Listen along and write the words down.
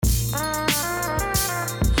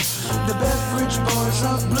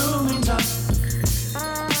of Bloomington.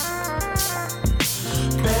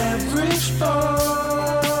 Beverage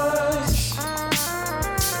Boys.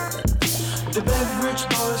 The Beverage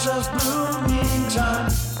Boys of Bloomington.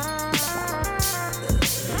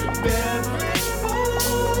 Beverage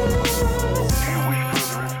Boys.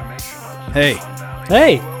 Hey,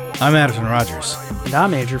 Hey, I'm Addison Rogers, and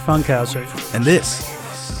I'm Andrew Funkhauser. and this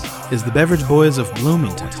is the Beverage Boys of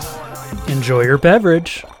Bloomington. Enjoy your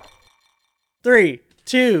beverage. 3,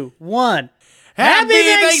 2, 1. Happy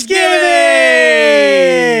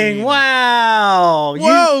Thanksgiving! Wow!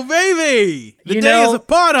 Whoa, baby! The you day know- is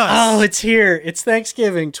upon us! Oh, it's here. It's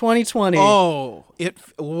Thanksgiving 2020. Wow.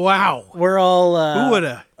 We're all... Who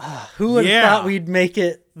would've? Who would have Yeah. thought we'd make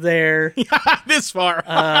it there? This far.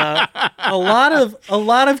 A lot of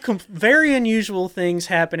very unusual things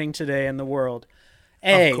happening today in the world.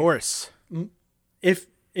 Of course. If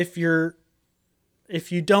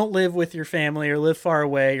you don't live with your family or live far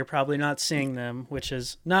away, you're probably not seeing them, which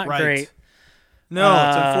is not Right. great. No,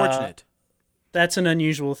 it's unfortunate. That's an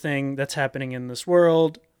unusual thing that's happening in this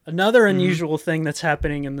world. Another unusual thing that's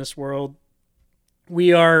happening in this world,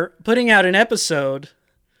 we are putting out an episode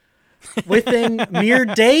within mere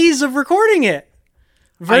days of recording it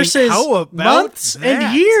versus how about months that?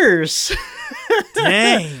 and years.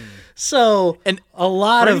 Dang. So And a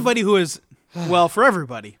lot For of anybody who is, well, for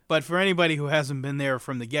everybody, but for anybody who hasn't been there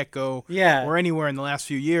from the get-go Yeah. or anywhere in the last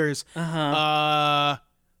few years, I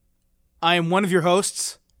am one of your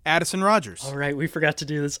hosts, Addison Rogers. All right, we forgot to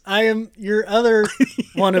do this. I am your other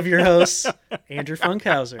one of your hosts, Andrew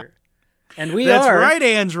Funkhauser. And we That's are... right,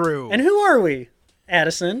 Andrew. And who are we,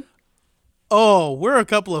 Addison? Oh, we're a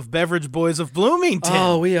couple of Beverage Boys of Bloomington.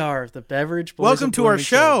 Oh, we are the Beverage Boys Welcome of to our Bloomington.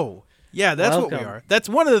 show. Yeah, that's what we Welcome. are. That's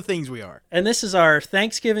one of the things we are. And this is our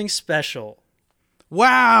Thanksgiving special.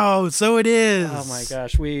 Wow, so it is. Oh my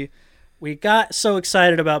gosh, we got so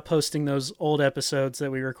excited about posting those old episodes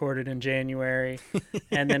that we recorded in January.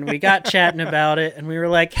 And then we got chatting about it and we were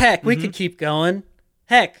like, heck, we could keep going.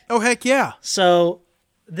 Heck. Oh, heck yeah. So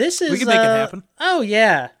this is We can make it happen. Oh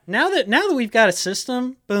yeah. Now that we've got a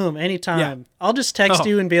system, boom, anytime. Yeah. I'll just text Oh.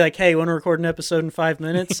 you and be like, "Hey, want to record an episode in 5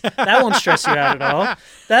 minutes?" That won't stress you out at all.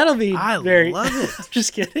 That'll be I very love it.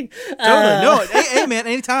 Just kidding. Totally. No, hey, man,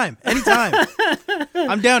 anytime.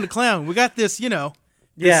 I'm down to clown. We got this, this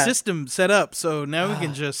Yeah. system set up, so now we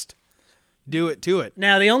can just do it to it.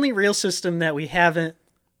 Now, the only real system that we haven't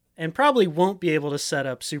and probably won't be able to set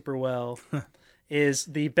up super well is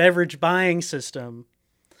the beverage buying system.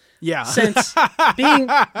 Yeah. Since being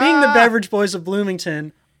the Beverage Boys of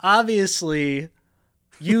Bloomington, obviously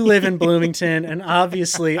you live in Bloomington and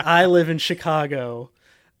obviously I live in Chicago.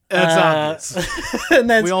 That's obvious. And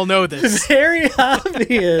that's We all know this. very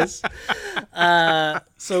obvious.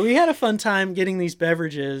 So we had a fun time getting these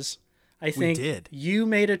beverages. I think did. you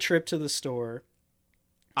made a trip to the store,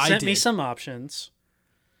 I sent me did. some options.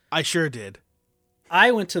 I sure did.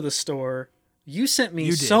 I went to the store. You sent me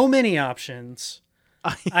You did. so many options.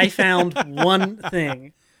 I found one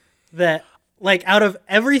thing that, like, out of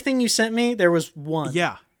everything you sent me, there was one.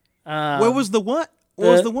 Yeah. What was the one? What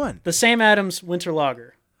was the one? The Sam Adams Winter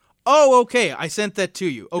Lager. Oh, okay. I sent that to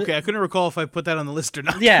you. Okay, I couldn't recall if I put that on the list or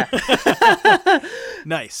not. Yeah.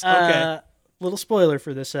 Nice. Okay. Little spoiler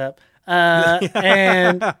for this app.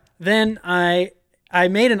 And then I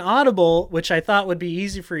made an Audible, which I thought would be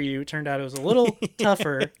easy for you. It turned out it was a little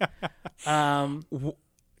tougher.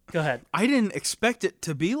 Go ahead. I didn't expect it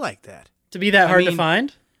to be like that. To be that hard to mean-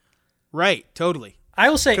 find? Right, totally. I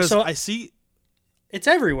will say, Because so I see... it's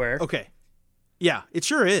everywhere. Okay. Yeah, it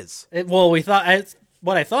sure is. We thought, it's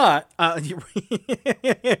what I thought.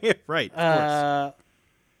 Right, of course.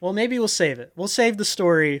 Well, maybe we'll save it. We'll save the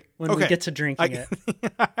story when we Okay. get to drinking it.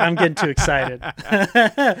 I'm getting too excited.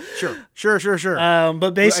 Sure.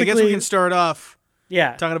 But basically, I guess we can start off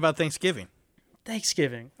yeah, talking about Thanksgiving.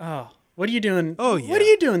 Thanksgiving. Oh, what are you doing? Oh, yeah. What are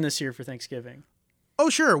you doing this year for Thanksgiving? Oh,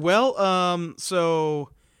 sure. Well, so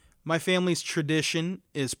my family's tradition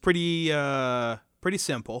is pretty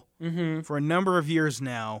simple. Mm-hmm. For a number of years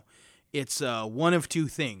now, it's one of two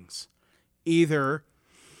things. Either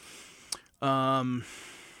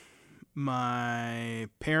my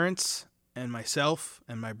parents and myself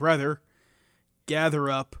and my brother gather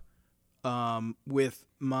up with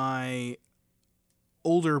my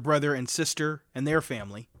older brother and sister and their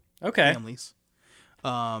families,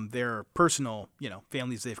 their personal,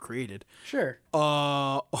 families they've created. Sure.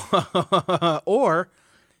 Or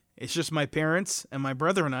it's just my parents and my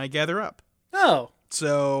brother and I gather up. Oh,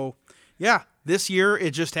 So, yeah, this year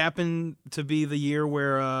it just happened to be the year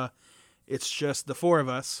where it's just the four of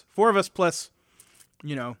us plus,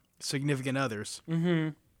 significant others. mm-hmm.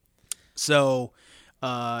 So,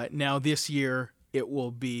 Now this year it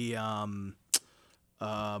will be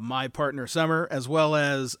my partner Summer as well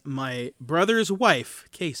as my brother's wife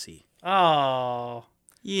Casey. Oh,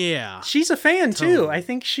 Yeah. she's a fan too. Totally. I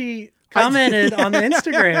think she commented on the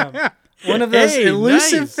Instagram. One of those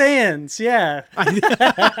elusive nice. fans. Yeah.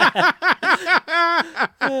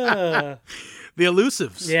 The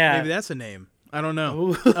Elusives. Yeah. Maybe that's a name. I don't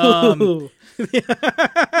know. Ooh.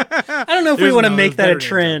 I don't know if we There's want to no- make there's that a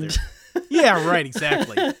better names trend. Yeah, right,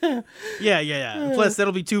 exactly. Yeah. Plus,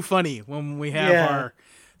 that'll be too funny when we have Yeah. our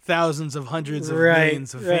thousands of hundreds of Right,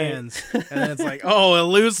 millions of right. fans. And then it's like, oh,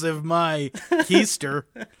 elusive, my keister.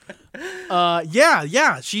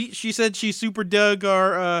 Yeah. She said she super dug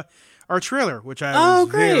our trailer, which I Oh,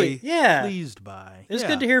 was great. very Yeah. pleased by. It's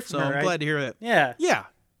good to hear from so her, I'm right? glad to hear that. Yeah. Yeah,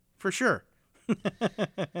 for sure.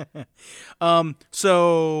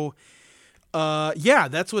 So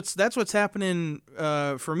that's what's happening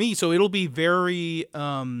for me. So it'll be very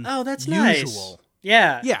Oh, that's usual. nice.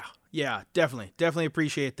 Yeah. Yeah, definitely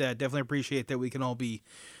appreciate that. Definitely appreciate that we can all be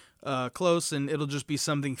close, and it'll just be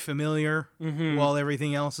something familiar while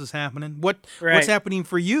everything else is happening. What's Right. happening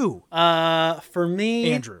for you, For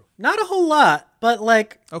me, Andrew? not a whole lot, but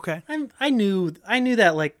like Okay. I knew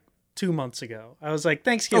that like 2 months ago. I was like,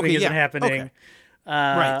 Thanksgiving Okay, isn't yeah, happening. okay.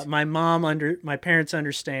 Right. My parents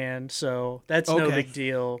understand, so that's no Okay. big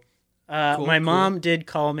deal. Cool, My cool. mom did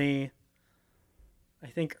call me, I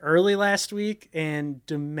think early last week, and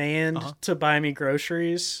demand to buy me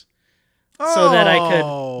groceries so that I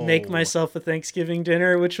could make myself a Thanksgiving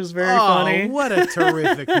dinner, which was very funny. What a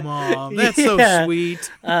terrific mom! That's Yeah. so sweet.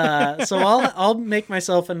 So I'll make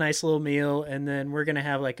myself a nice little meal, and then we're gonna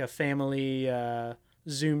have like a family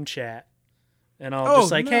Zoom chat, and I'll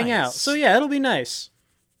just like hang out. nice. So yeah, it'll be nice.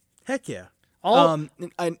 Heck yeah. All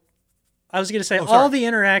I I was gonna say sorry. all the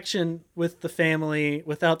interaction with the family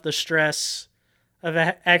without the stress of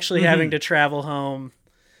actually having to travel home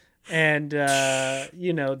and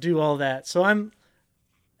do all that. So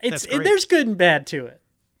That's great. there's good and bad to it.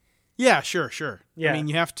 Yeah, sure. Yeah. I mean,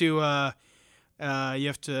 you have to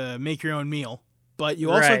make your own meal, but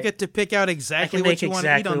you also Right. get to pick out I exactly can what make you want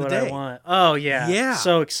to eat exactly on the what day. I want. Oh yeah, Yeah.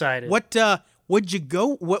 so excited. What'd you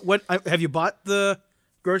go? What have you bought the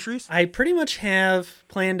groceries? I pretty much have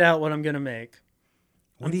planned out what I'm gonna make.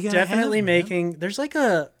 What are you gonna Definitely have, man? making. There's like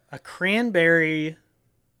a cranberry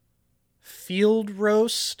field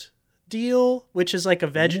roast deal, which is like a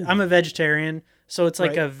veg. Ooh. I'm a vegetarian, so it's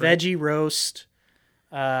like Right, a right. veggie roast.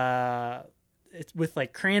 It's with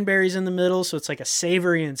like cranberries in the middle, so it's like a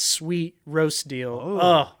savory and sweet roast deal. Oh,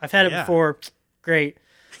 Oh, I've had it yeah. before. Great.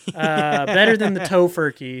 Better than the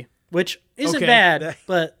tofurkey, which isn't Okay. bad,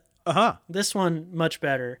 but Uh-huh. this one much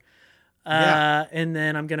better. Yeah. And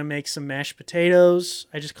then I'm gonna make some mashed potatoes.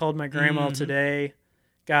 I just called my grandma Mm-hmm. today,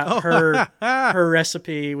 got Oh. her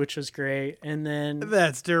recipe, which was great. And then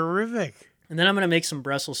That's terrific. I'm gonna make some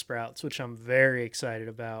Brussels sprouts, which I'm very excited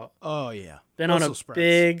about. Oh yeah. Been on a Brussels sprouts.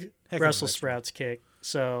 big Heck of a Brussels vegetable. sprouts kick,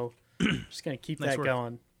 so just gonna keep Nice that work.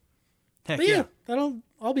 going. Heck But yeah.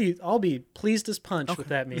 I'll be pleased as punch with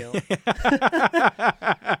that meal.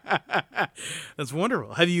 That's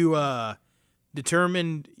wonderful. Have you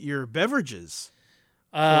determined your beverages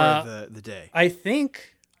for the day? I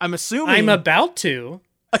think I'm assuming I'm about to.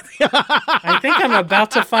 I think I'm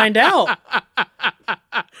about to find out.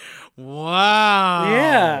 Wow.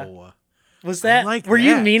 Yeah. Was that? like were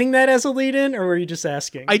you that. meaning that as a lead-in, or were you just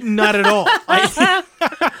asking? Not at all.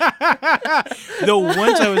 Though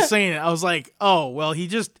once I was saying it, I was like, oh well, he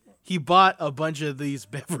bought a bunch of these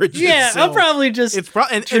beverages. yeah, so I'll probably just it's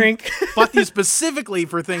and drink. bought these specifically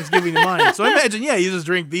for Thanksgiving in mind. So I imagine, yeah, you just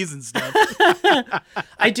drink these and stuff.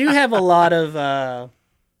 I do have a lot of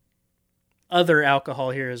other alcohol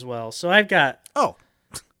here as well, so I've got Oh,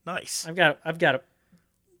 nice. a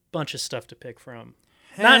bunch of stuff to pick from.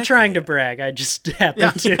 Not Heck trying to brag, I just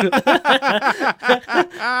happen to.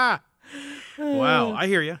 Wow, I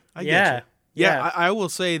hear you. I get Yeah, you. Yeah, yeah. I will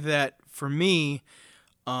say that for me,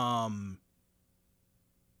 the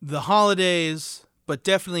holidays, but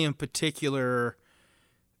definitely in particular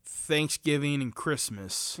Thanksgiving and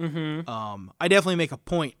Christmas, I definitely make a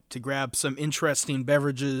point to grab some interesting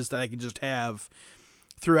beverages that I can just have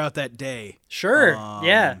throughout that day. Sure.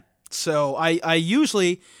 Yeah. So I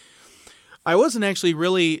usually, I wasn't actually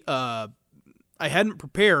really, I hadn't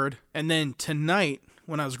prepared, and then tonight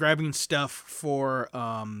when I was grabbing stuff for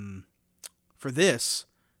this,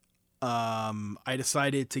 I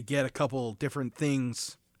decided to get a couple different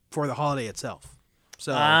things for the holiday itself.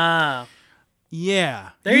 So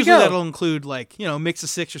yeah, There you usually go. that'll include like mix of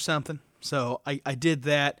 6 or something. So I did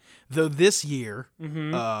that. Though this year,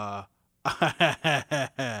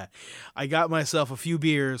 I got myself a few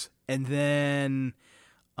beers, and then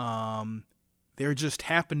there just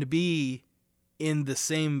happened to be in the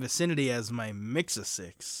same vicinity as my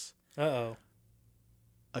Mix-a-Six Uh-oh.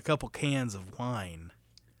 a couple cans of wine.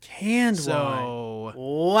 Canned wine. So,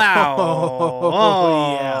 Wow.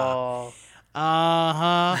 Oh,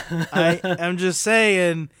 yeah. I'm just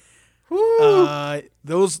saying. Woo.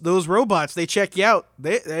 Those robots, they check you out.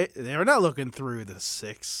 They're not looking through the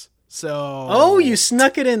 6. So Oh, you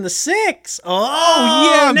snuck it in the 6. Oh,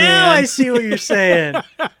 yeah, now man. I see what you're saying.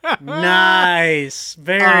 Nice.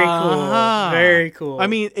 Very cool. Very cool. I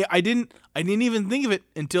mean, I didn't even think of it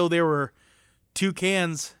until there were 2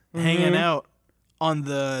 cans hanging out on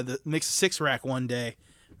the Mix-a-Six rack one day,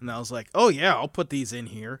 and I was like, "Oh yeah, I'll put these in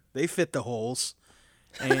here. They fit the holes."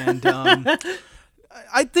 And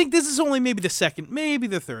I think this is only maybe the second, maybe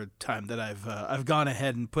the third time that I've gone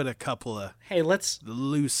ahead and put a couple of hey, let's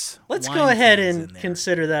loose. go wine ahead cans and in there.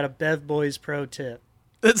 consider that a Bev Boys pro tip.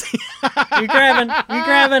 That's- You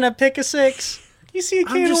grabbing a pick of 6. You see a I'm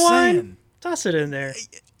can of just wine? saying. Toss it in there.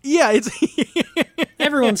 Yeah, it's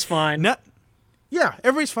Everyone's fine. not. Yeah,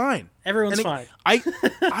 everybody's fine. Everyone's And fine.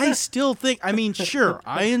 I still think. I mean, sure,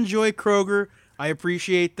 I enjoy Kroger. I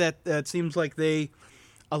appreciate that. It seems like they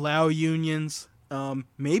allow unions,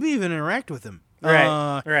 maybe even interact with them.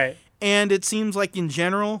 Right. Right. And it seems like in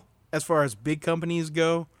general, as far as big companies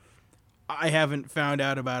go, I haven't found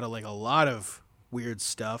out about a lot of weird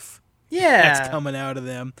stuff Yeah. that's coming out of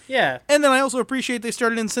them. Yeah. And then I also appreciate they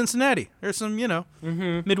started in Cincinnati. There's some,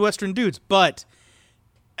 Midwestern dudes. But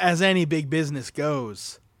as any big business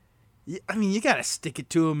goes, I mean, you got to stick it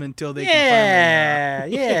to them until they can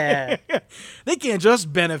finally... Yeah. They can't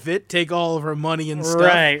just benefit, take all of our money and stuff.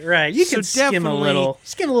 Right. You So can skim a definitely-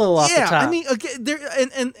 little off the Yeah, top. I mean, okay,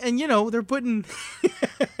 they're they're putting.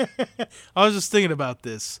 I was just thinking about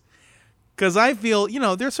this because I feel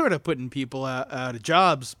they're sort of putting people out of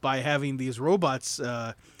jobs by having these robots,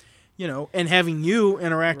 and having you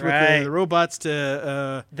interact with Right. the robots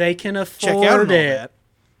to they can check out afford and all it. that.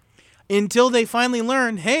 Until they finally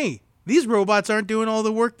learn, hey, these robots aren't doing all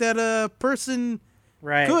the work that a person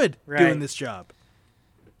Right. could right. doing this job.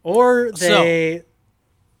 Or they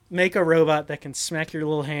make a robot that can smack your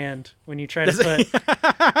little hand when you try to put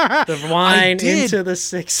the wine did. into the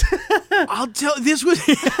 6. I'll tell this was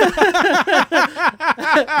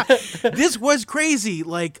this was crazy.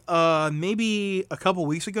 Like maybe a couple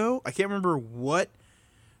weeks ago, I can't remember what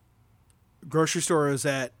grocery store I was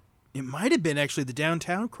at. It might have been actually the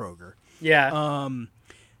downtown Kroger. Yeah.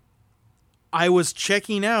 I was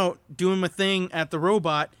checking out, doing my thing at the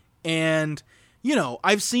robot, and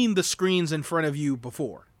I've seen the screens in front of you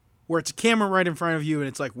before, where it's a camera right in front of you, and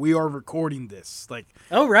it's like, we are recording this. Like,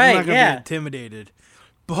 Oh, I'm right. not gonna Yeah. be intimidated.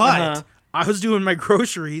 But I was doing my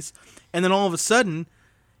groceries, and then all of a sudden,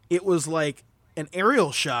 it was like an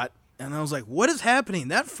aerial shot, and I was like, what is happening?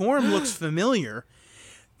 That form looks familiar.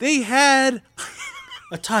 They had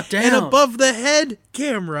A top down. an above-the-head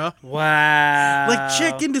camera, Wow. like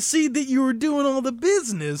checking to see that you were doing all the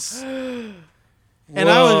business. And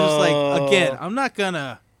I was just like, again, I'm not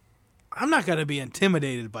gonna be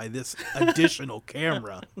intimidated by this additional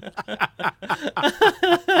camera.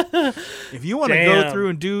 If you want to go Damn. through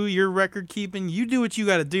and do your record keeping, you do what you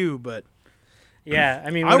got to do. But Yeah. I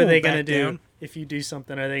mean, I what are they won't going to back do down. if you do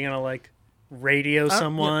something? Are they going to radio yeah.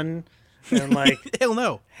 someone and hell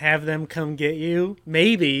no, have them come get you?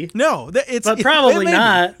 Maybe. no, it's But probably maybe.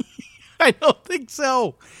 not. I don't think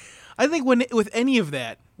so. I think with any of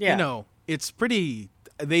that, Yeah. it's pretty.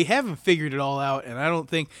 They haven't figured it all out, and I don't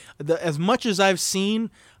think as much as I've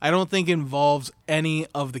seen, I don't think involves any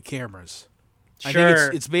of the cameras. I Sure.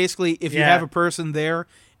 think it's basically if you Yeah. have a person there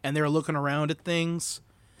and they're looking around at things,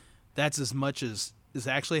 that's as much as is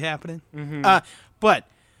actually happening. But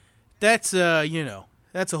that's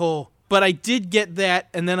that's a whole. But I did get that,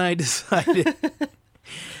 and then I decided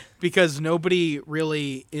because nobody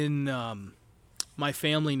really in my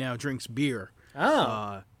family now drinks beer.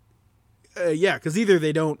 Oh. Yeah, because either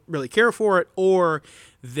they don't really care for it or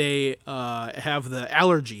they have the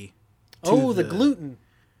allergy. To The gluten.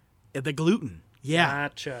 The gluten. Yeah.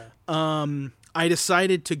 Gotcha. I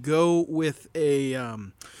decided to go with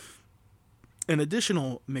an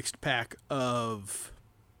additional mixed pack of.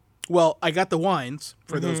 Well, I got the wines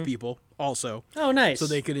for those people also, Oh, nice. so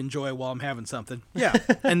they could enjoy while I'm having something. Yeah,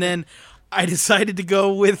 and then I decided to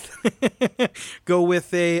go with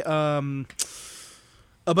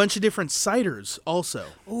a bunch of different ciders also.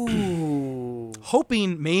 Ooh.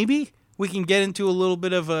 Hoping maybe we can get into a little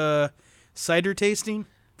bit of a cider tasting,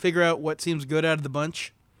 figure out what seems good out of the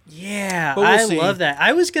bunch. Yeah, But we'll I see. love that.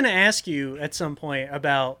 I was going to ask you at some point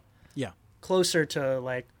about Yeah. closer to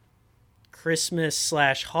like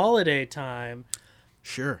Christmas/holiday time,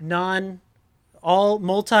 Sure. all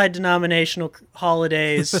multi-denominational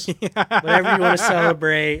holidays, whatever you want to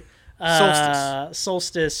celebrate,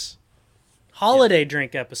 solstice holiday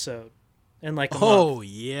drink episode in like a month. Oh,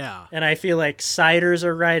 yeah. And I feel like ciders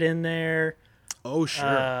are right in there. Oh, sure.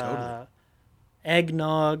 Totally.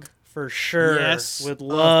 Eggnog for sure. Yes, Would of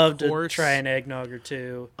love to course. try an eggnog or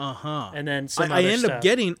two. Uh-huh. And then some I other ended stuff. up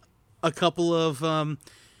getting a couple of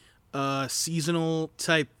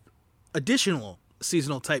additional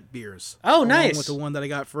seasonal type beers. Oh, along nice. With the one that I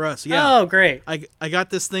got for us. Yeah. Oh, great. I got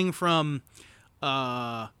this thing from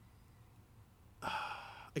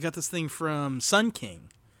Sun King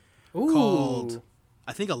Ooh. called,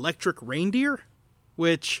 I think, Electric Reindeer,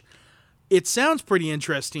 which it sounds pretty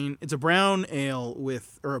interesting. It's a brown ale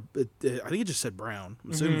I think it just said brown.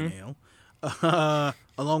 I'm assuming ale.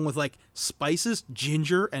 Along with like spices,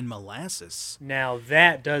 ginger, and molasses. Now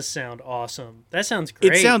that does sound awesome. That sounds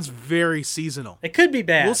great. It sounds very seasonal. It could be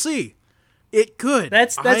bad. We'll see. It could.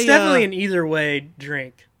 That's definitely an either way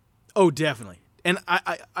drink. Oh, definitely. And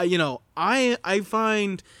I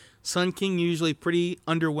find Sun King usually pretty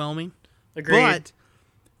underwhelming. Agreed. But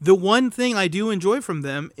the one thing I do enjoy from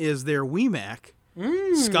them is their WeMac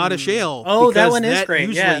Scottish Ale. Oh, that because one is great,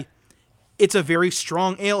 yeah. It's a very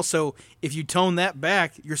strong ale, so if you tone that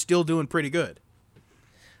back, you're still doing pretty good.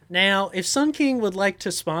 Now, if Sun King would like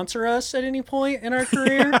to sponsor us at any point in our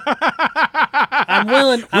career, I'm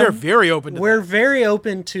willing. We're very open to We're that. very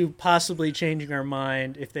open to possibly changing our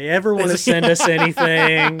mind if they ever want to send us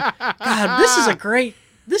anything. God, this is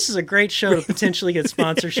a great show to potentially get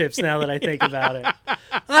sponsorships. Now that I think about it,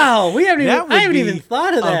 oh, I haven't even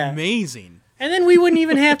thought of that. Amazing. And then we wouldn't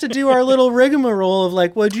even have to do our little rigmarole of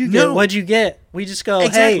like, what'd you get? No. What'd you get? We just go,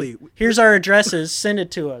 Exactly. hey, here's our addresses. Send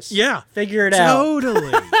it to us. Yeah. Figure it out.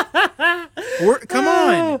 Totally. Come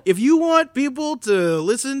on. If you want people to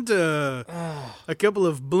listen to a couple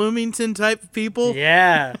of Bloomington type people,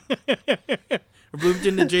 Yeah. or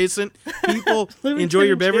Bloomington adjacent people, Bloomington enjoy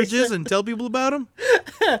your beverages adjacent. and tell people about them,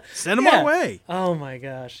 send them Yeah. our way. Oh my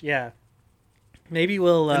gosh. Yeah. Maybe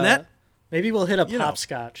we'll hit up you know.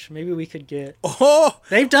 Hopscotch. Maybe we could get. Oh,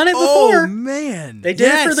 They've done it oh before. man. They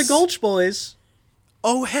did it for the Yes. Gulch Boys.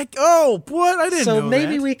 Oh, heck. Oh, what? I didn't know So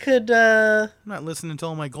maybe that. we could. I'm not listening to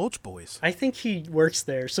all my Gulch boys. I think he works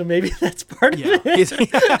there, so maybe that's part Yeah. of it.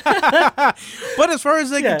 But as far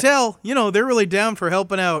as I Yeah. can tell, they're really down for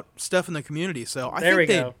helping out stuff in the community. So I There we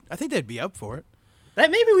think go. I think they'd be up for it. That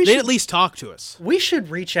maybe we They'd should. at least talk to us. We should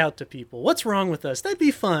reach out to people. What's wrong with us? That'd be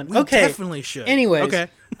fun. We Okay. definitely should. Anyways. Okay.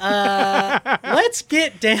 Let's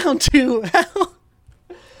get down to how.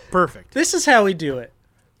 Perfect. This is how we do it.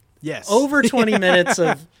 Yes. Over 20 minutes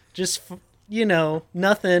of just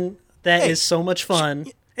nothing that is Hey, so much fun.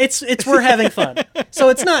 It's we're having fun. So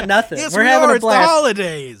it's not nothing. Yes, we're having a it's the blast.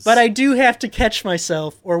 holidays. But I do have to catch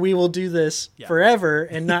myself or we will do this forever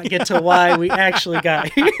and not get to why we actually got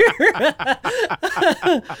here.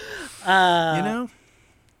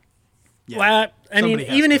 Yeah. Well, I mean, Somebody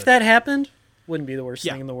has even to. if that happened, wouldn't be the worst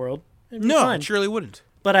Yeah. thing in the world. It'd be No, fine. it surely wouldn't.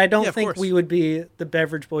 But I don't Yeah, of think course. we would be the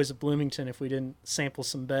Beverage Boys of Bloomington if we didn't sample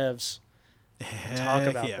some bevs and talk Heck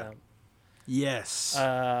about yeah. them. Yes.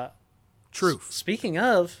 Truth. Speaking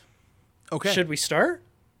of, Okay. should we start?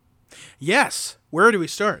 Yes. Where do we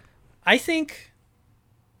start? I think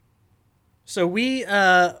so.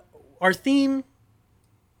 Our theme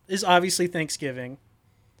is obviously Thanksgiving,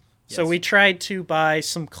 so Yes. we tried to buy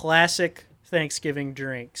some classic Thanksgiving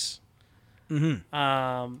drinks. Mm-hmm.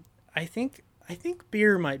 I think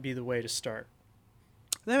beer might be the way to start.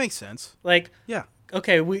 That makes sense. Like, Yeah.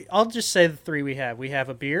 okay, I'll just say the three we have. We have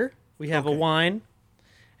a beer, we have a Okay. wine,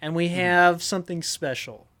 and we have something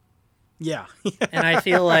special. Yeah. And I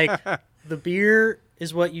feel like the beer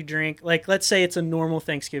is what you drink. Like, let's say it's a normal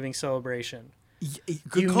Thanksgiving celebration.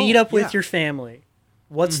 Good You call. meet up with Yeah. your family.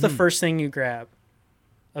 What's the first thing you grab?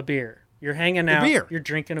 A beer. You're hanging out. beer. You're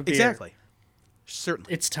drinking a beer. Exactly.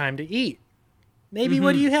 Certainly. It's time to eat. Maybe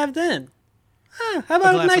what do you have then? How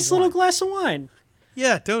about a glass nice of little wine. glass of wine?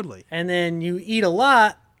 Yeah, totally. And then you eat a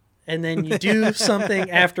lot, and then you do something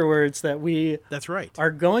afterwards that we That's right.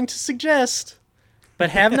 are going to suggest, but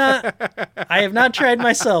I have not tried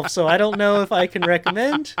myself, so I don't know if I can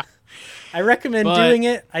recommend. I recommend But- doing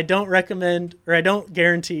it. I don't recommend, or I don't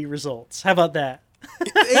guarantee results. How about that?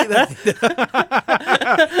 I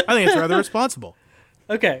think it's rather responsible.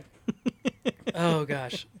 Okay. Oh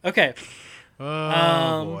gosh. Okay.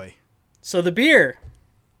 Oh boy. So the beer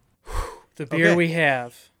Okay. we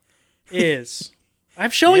have is I'm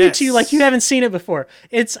showing it to you like you haven't seen it before.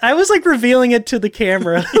 I was like revealing it to the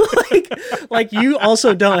camera, like you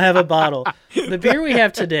also don't have a bottle. The beer we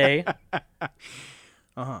have today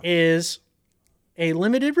is a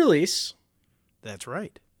limited release That's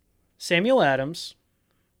right. Samuel Adams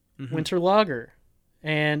Winter Lager,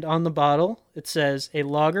 and on the bottle it says a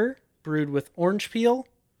lager brewed with orange peel,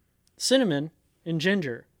 cinnamon, and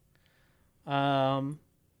ginger. All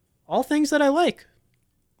things that I like.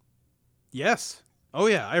 Yes. Oh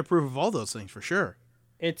yeah, I approve of all those things for sure.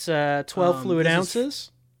 It's 12 fluid this is-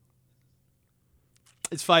 ounces.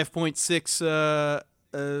 It's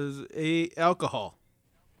 5.6 alcohol.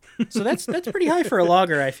 So that's pretty high for a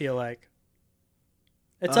lager, I feel like.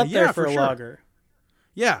 It's up there yeah, for a for sure. lager.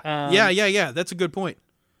 Yeah. Yeah. That's a good point.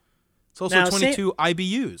 It's also Now, 22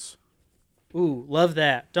 IBUs. Ooh, love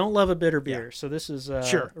that. Don't love a bitter beer. So this is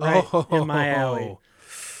Sure. right in my alley.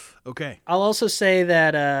 Okay. I'll also say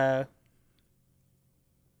that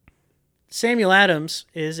Samuel Adams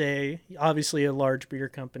is obviously a large beer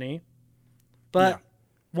company, but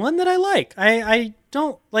one that I like. I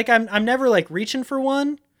don't like. I'm never like reaching for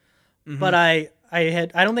one, but I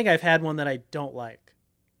don't think I've had one that I don't like.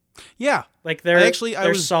 Yeah. Like they're I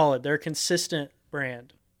was solid. They're a consistent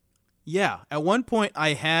brand. Yeah. At one point,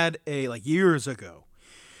 I had years ago,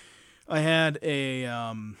 I had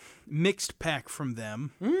a mixed pack from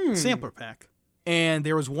them, sampler pack, and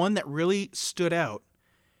there was one that really stood out.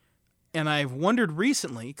 And I've wondered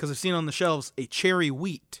recently, because I've seen on the shelves a cherry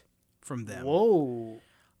wheat from them. Whoa.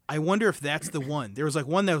 I wonder if that's the one. There was like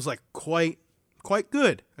one that was like quite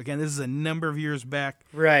good. Again, this is a number of years back.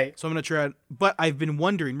 Right. So I'm going to try it. But I've been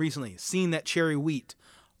wondering recently, seeing that cherry wheat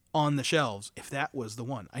on the shelves, if that was the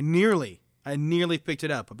one. I nearly picked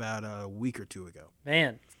it up about a week or two ago.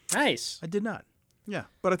 Man. Nice. I did not. Yeah,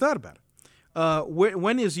 but I thought about it.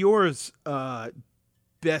 When is yours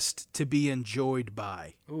best to be enjoyed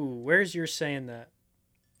by? Ooh, where's yours saying that?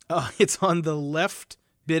 It's on the left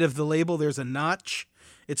bit of the label. There's a notch.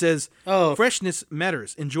 It says, Oh, freshness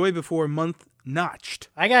matters. Enjoy before month notched.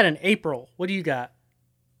 I got an April. What do you got?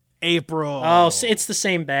 April. Oh, so it's the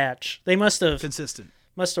same batch. They must have consistent.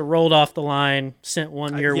 rolled off the line, sent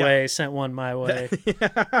one your yeah. way, sent one my way.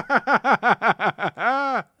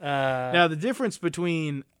 Now, the difference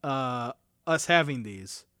between us having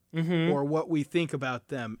these or what we think about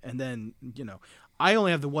them, and then, I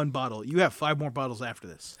only have the one bottle. You have 5 more bottles after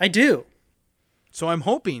this. I do. So I'm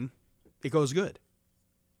hoping it goes good.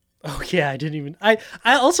 Oh yeah, I didn't even.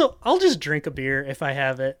 I'll just drink a beer if I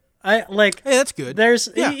have it. I like. Hey, that's good. There's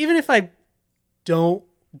Yeah. even if I don't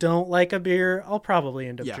like a beer, I'll probably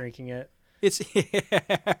end up drinking it. It's. I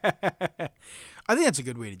think that's a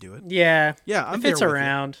good way to do it. Yeah. Yeah, I'm if there it's with you.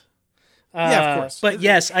 around. Yeah, of course. But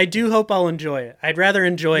yes, I do hope I'll enjoy it. I'd rather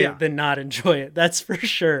enjoy Yeah. it than not enjoy it. That's for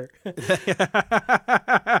sure. It's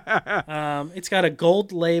got a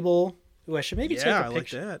gold label. Ooh, I should maybe take a I like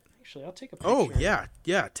picture. that. Actually, I'll take a picture. Oh, yeah.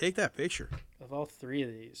 Take that picture. Of all 3 of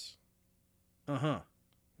these. Uh-huh.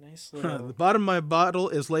 Nice The little. bottom of my bottle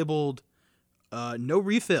is labeled no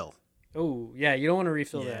refill. Oh, yeah, you don't want to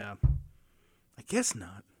refill that. Yeah. I guess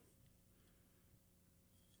not.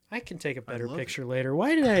 I can take a better love picture later.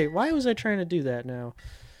 Why was I trying to do that now?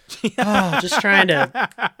 Just trying to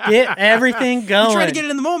get everything going. You're trying to get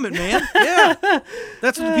it in the moment, man. Yeah.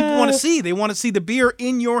 That's what the people want to see. They want to see the beer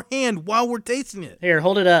in your hand while we're tasting it. Here,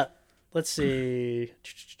 hold it up. Let's see.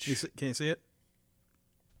 Can you see it?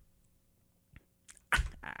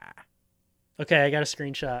 Okay, I got a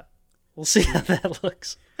screenshot. We'll see how that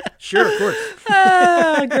looks. Sure, of course.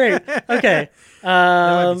 Great. Okay.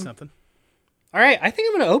 That might be something. All right, I think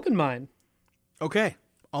I'm going to open mine. Okay.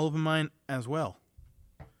 I'll open mine as well.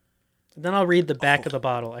 Then I'll read the back of the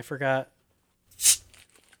bottle. I forgot.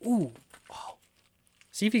 Ooh. Oh.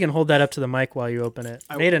 See if you can hold that up to the mic while you open it.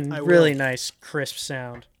 Made a really nice, crisp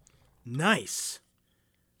sound. Nice.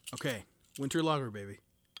 Okay. Winter lager, baby.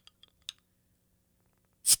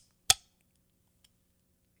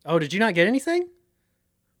 Oh, did you not get anything?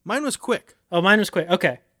 Mine was quick. Oh, mine was quick.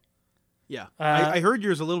 Okay. Yeah. I heard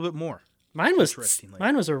yours a little bit more. Mine was Interestingly.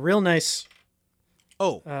 a real nice.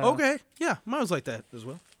 Oh, okay. Yeah, mine was like that as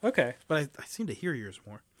well. Okay. But I seem to hear yours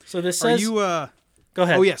more. So this Are says. you, Go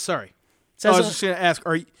ahead. Oh, yeah, sorry. Says, I was just going to ask,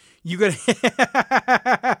 are you going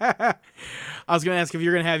to... I was going to ask if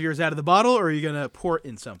you're going to have yours out of the bottle or are you going to pour it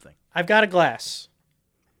in something? I've got a glass.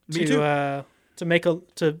 Me too.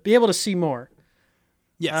 To be able to see more.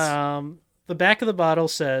 Yes. The back of the bottle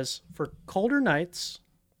says, "For colder nights,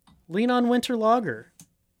 lean on winter lager,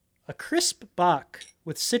 a crisp bock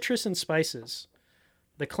with citrus and spices.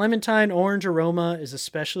 The clementine orange aroma is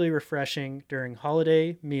especially refreshing during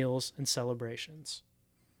holiday meals and celebrations."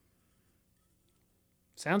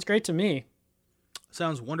 Sounds great to me.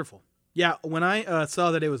 Sounds wonderful. Yeah, when I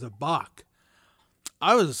saw that it was a Bock,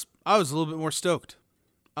 I was a little bit more stoked.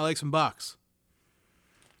 I like some Bocks.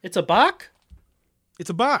 It's a Bock?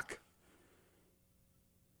 It's a Bock.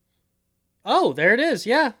 Oh, there it is.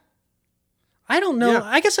 Yeah. I don't know. Yeah.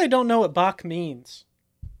 I guess I don't know what Bock means.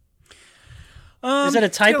 Is it a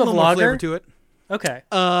It's type got a of little more lager? flavor to it. Okay.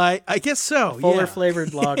 I guess so. Fuller yeah.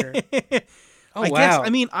 flavored lager. Oh, I wow. guess. I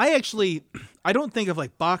mean, I don't think of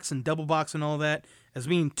like Bocks and double Bocks and all that as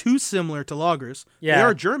being too similar to lagers. Yeah. They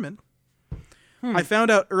are German. I found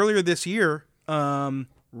out earlier this year,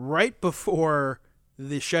 right before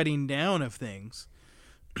the shutting down of things,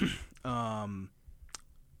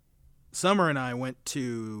 Summer and I went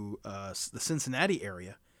to the Cincinnati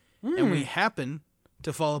area, and we happened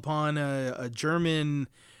to fall upon a German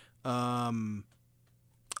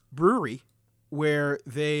brewery where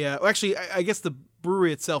they actually I guess the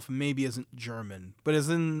brewery itself maybe isn't German, but is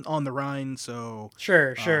on the Rhine, so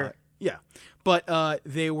Sure. yeah. But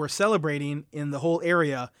they were celebrating in the whole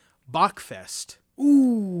area Bockfest.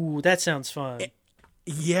 Ooh, that sounds fun.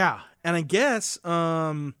 Yeah, and I guess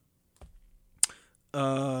what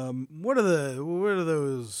are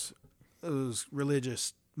those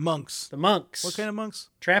religious monks? The monks. What kind of monks?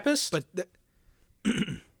 Trappist? But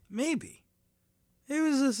maybe it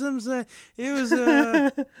was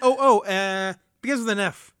because of the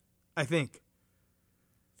Neff, I think.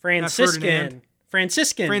 Franciscan.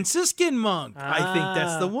 Franciscan monk. I think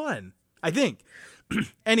that's the one. I think.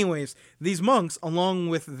 Anyways, these monks, along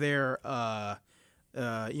with their, I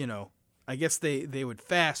guess they would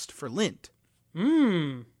fast for Lent.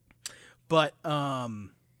 But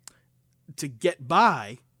to get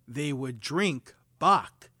by, they would drink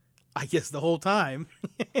Bock. I guess the whole time.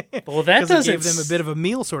 Well, that 'Cause it doesn't gave them a bit of a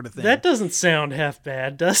meal sort of thing. That doesn't sound half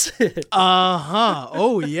bad, does it?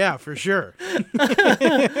 Oh yeah, for sure.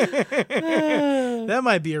 That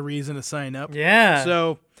might be a reason to sign up. Yeah.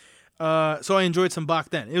 So I enjoyed some Bock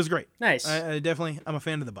then. It was great. Nice. I'm a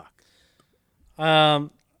fan of the Bock.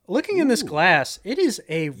 Looking in this glass, it is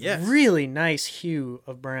a Yes. really nice hue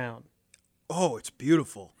of brown. Oh, it's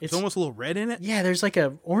beautiful. It's It's- almost a little red in it. Yeah, there's like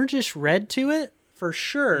a orangish red to it for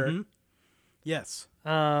sure. Mm-hmm. Yes.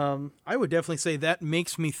 Um, I would definitely say that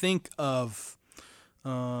makes me think of,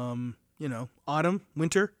 autumn,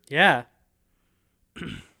 winter. yeah.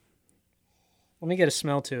 Let me get a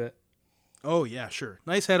smell to it. Oh yeah, sure.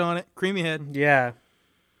 Nice head on it, creamy head, Yeah.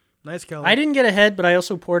 nice color. I didn't get a head, but I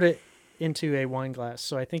also poured it into a wine glass,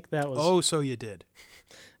 so I think that was. Oh, so you did.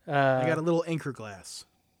 I got a little anchor glass.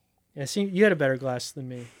 Yeah, see, you had a better glass than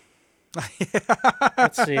me.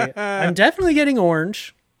 Let's see. I'm definitely getting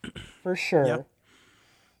orange, for sure.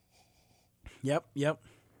 Yep.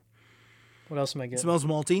 What else am I It getting? smells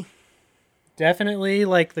malty. Definitely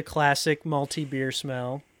like the classic malty beer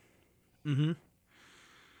smell. Mm-hmm.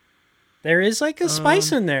 There is like a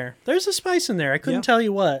spice in there. There's a spice in there. I couldn't Yep. tell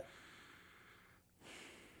you what.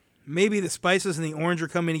 Maybe the spices and the orange are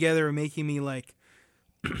coming together and making me like.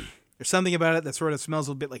 There's something about it that sort of smells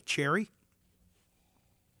a bit like cherry.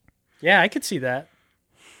 Yeah, I could see that.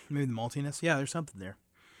 Maybe the maltiness. Yeah, there's something there.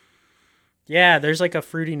 Yeah, there's like a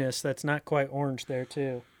fruitiness that's not quite orange there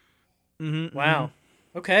too. Mm-hmm. Wow.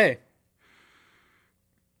 Okay.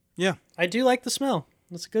 Yeah. I do like the smell.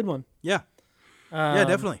 That's a good one. Yeah. Yeah,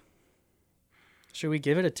 definitely. Should we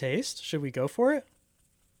give it a taste? Should we go for it?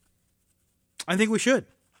 I think we should.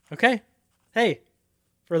 Okay. Hey,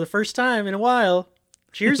 for the first time in a while,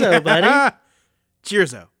 cheers-o, buddy.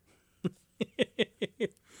 Cheers-o.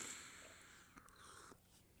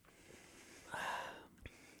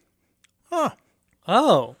 Huh.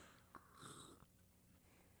 Oh.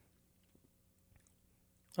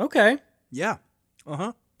 Okay. Yeah.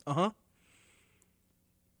 Uh-huh.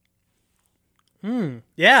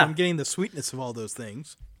 Yeah. I'm getting the sweetness of all those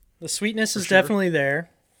things. The sweetness is sure. definitely there.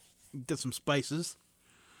 Get some spices.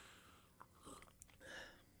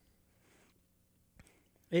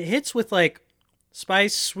 It hits with like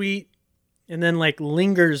spice, sweet, and then like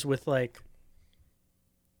lingers with like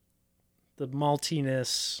the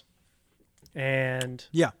maltiness, and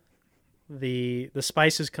Yeah. the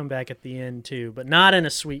spices come back at the end too, but not in a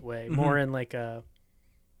sweet way, more in like a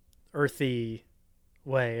earthy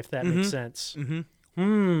way, if that makes sense.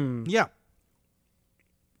 Yeah.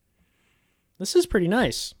 This is pretty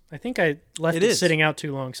nice. I think I left It it is. sitting out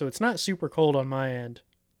too long, so it's not super cold on my end.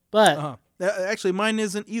 But Uh-huh. Actually, mine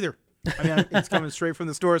isn't either. I mean, it's coming straight from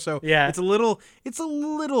the store, so Yeah. it's a little cool. It's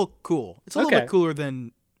a little Okay. bit cooler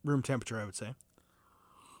than room temperature, I would say.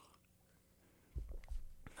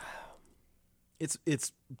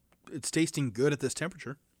 It's tasting good at this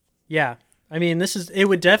temperature. yeah, I mean, it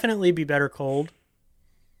would definitely be better cold.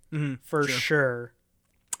 for sure.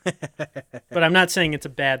 But I'm not saying it's a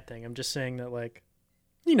bad thing. I'm just saying that, like,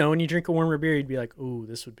 you know, when you drink a warmer beer, you'd be like, "Ooh,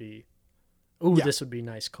 this would be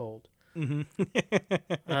nice cold."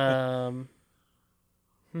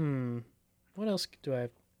 What else do I have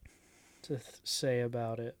to say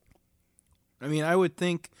about it? I mean, I would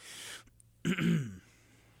think,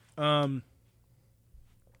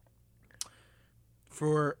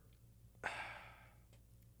 for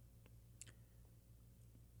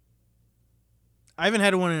I haven't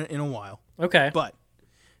had one in a while, Okay. but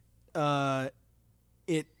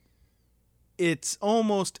it's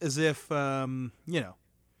almost as if you know,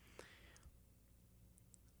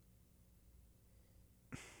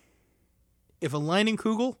 if a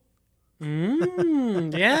Leinenkugel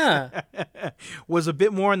Yeah. was a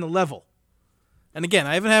bit more on the level. And again,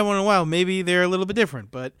 I haven't had one in a while. Maybe they're a little bit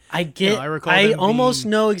different, but I get. I recall I them almost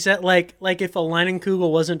being- know exact like if a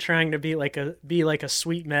Leinenkugel wasn't trying to be like a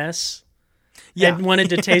sweet mess, and wanted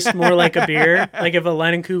to taste more like a beer. Like if a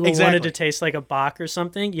Leinenkugel wanted Exactly. to taste like a Bock or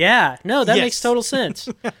something. Yeah, no, that makes Yes. total sense.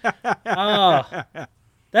 Oh,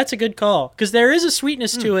 that's a good call because there is a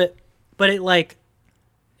sweetness to it, but it like,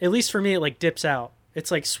 at least for me, it like dips out.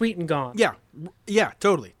 It's like sweet and gone. Yeah,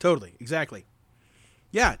 totally, exactly.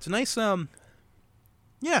 Yeah, it's a nice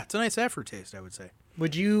it's a nice aftertaste, I would say.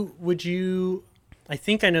 Would you? I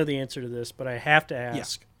think I know the answer to this, but I have to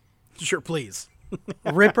ask: Sure, please.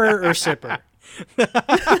 Ripper or Sipper?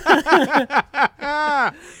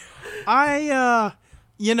 I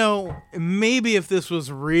you know, maybe if this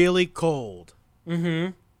was really cold,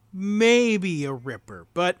 maybe a Ripper,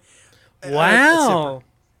 but a sipper. Wow.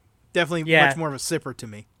 Definitely Yeah. much more of a sipper to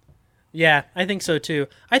me. Yeah, I think so too.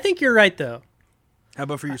 I think you're right though. How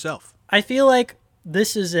about for yourself? I feel like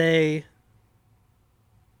this is it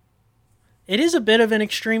is a bit of an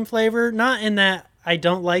extreme flavor, not in that I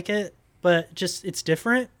don't like it, but just it's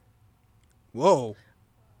different. Whoa.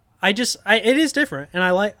 It is different, and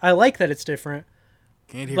I like that it's different.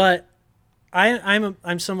 Can't hear. But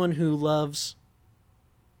I'm someone who loves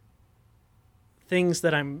things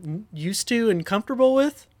that I'm used to and comfortable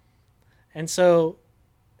with. And so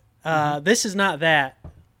this is not that,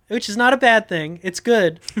 which is not a bad thing. It's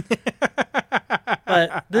good.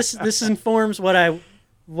 But this informs what I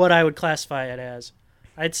would classify it as.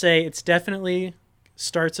 I'd say it's definitely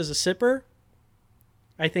starts as a sipper.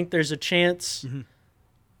 I think there's a chance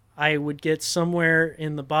I would get somewhere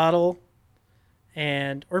in the bottle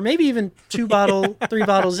or maybe even 3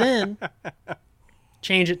 bottles in,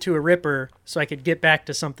 change it to a Ripper so I could get back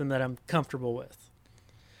to something that I'm comfortable with.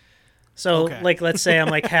 So, Okay. like, let's say I'm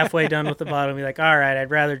like halfway done with the bottle and be like, all right,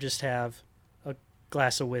 I'd rather just have a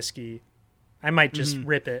glass of whiskey. I might just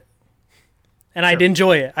rip it. And I'd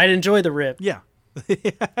enjoy it. I'd enjoy the rip, Yeah.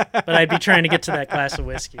 but I'd be trying to get to that glass of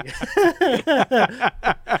whiskey.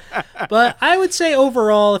 But I would say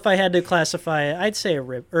overall, if I had to classify it, I'd say a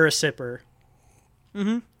rip or a sipper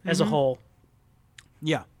as a whole.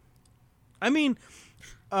 Yeah. I mean,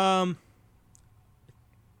 I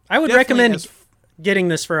would definitely recommend as- getting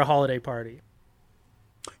this for a holiday party.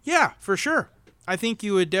 yeah, for sure. I think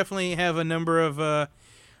you would definitely have a number of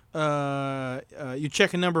you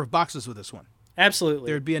check a number of boxes with this one. Absolutely.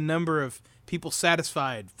 There'd be a number of people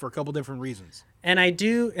satisfied for a couple different reasons. And I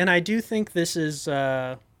do think this is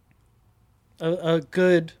a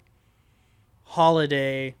good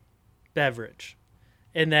holiday beverage,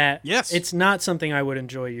 in that Yes. it's not something I would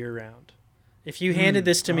enjoy year round. If you handed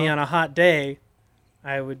this to me on a hot day,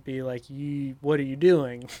 I would be like, what are you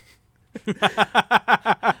doing?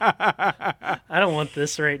 I don't want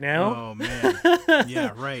this right now. Oh man.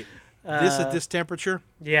 Yeah, right. This at this temperature,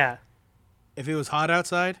 Yeah. if it was hot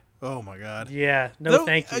outside, oh my god. Yeah. No, Though,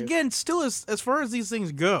 thank you. Again, still as far as these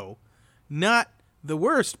things go, not the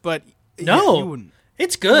worst, but No. you wouldn't.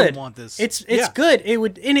 It's you wouldn't good. want this. It's Yeah. good. It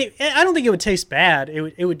would, and I don't think it would taste bad.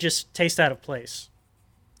 It would just taste out of place.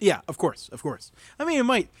 Yeah, of course. I mean, it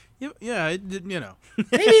might. Yeah, you know.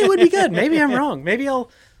 Maybe it would be good. Maybe I'm wrong. Maybe I'll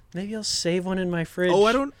save one in my fridge. Oh,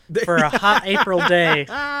 I don't. for a hot April day,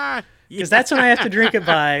 Ah, because that's when I have to drink it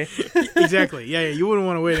by. exactly. Yeah, you wouldn't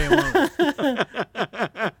want to wait any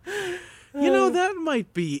longer. You know, that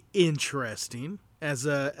might be interesting as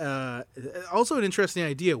also an interesting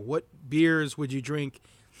idea. What beers would you drink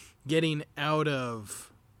getting out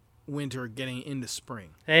of winter, getting into spring?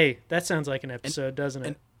 Hey, that sounds like an episode, doesn't it?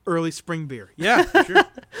 An early spring beer. Yeah, for sure.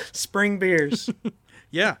 Spring beers.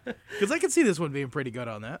 Yeah, because I can see this one being pretty good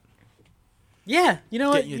on that. Yeah, you know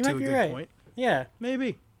what? Getting you You to might a be good right. point. Yeah.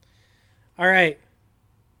 Maybe. All right.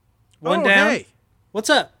 One Oh, down. hey, What's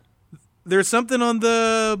up? there's something on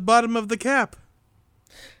the bottom of the cap.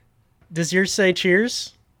 Does yours say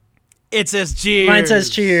cheers? It says cheers. Mine says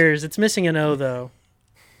cheers. It's missing an O though.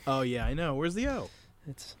 Oh yeah, I know. Where's the O?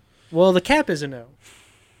 Well, the cap is an O.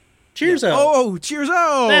 Cheers, Yeah. O. Oh, cheers,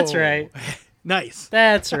 O. That's right. Nice.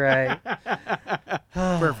 That's right.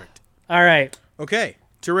 Perfect. All right. Okay.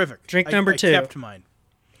 Terrific. Drink number 2. I kept mine.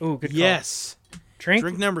 Ooh, good call. Yes.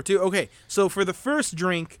 Drink number 2. Okay. So for the first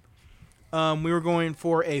drink, we were going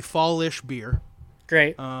for a fallish beer.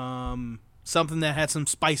 Great. Something that had some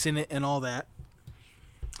spice in it and all that.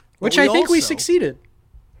 Which But I think we also- succeeded.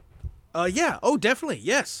 Yeah. Oh, definitely.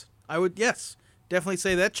 Yes. I would. Yes. Definitely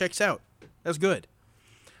say that checks out. That's good.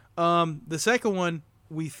 The second one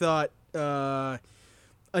we thought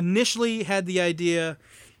initially had the idea.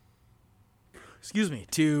 Excuse me,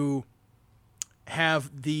 to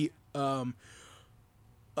have the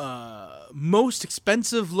most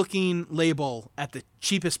expensive looking label at the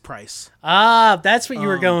cheapest price. Ah, that's what you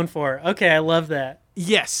were going for. Okay, I love that.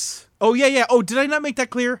 Yes. Oh yeah, yeah. Oh, did I not make that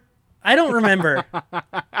clear? I don't remember.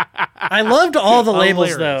 I loved all the labels,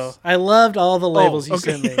 Hilarious. though. I loved all the labels you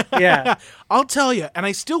okay. sent me. Yeah. I'll tell you, and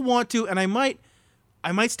I still want to, and I might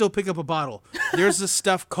still pick up a bottle. There's this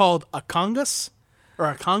stuff called Akongas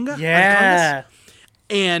or Akonga. Yeah.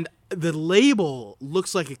 And the label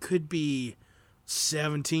looks like it could be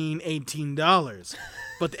 $17, $18,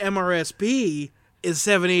 but the MRSP is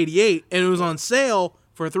 $7.88, and it was on sale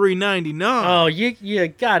for $3.99. Oh, you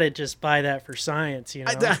gotta just buy that for science, you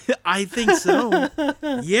know? I think so.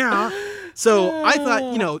 Yeah. So I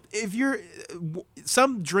thought, if you're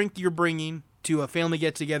some drink you're bringing to a family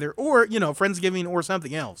get together, or Friendsgiving, or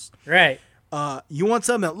something else, Right. you want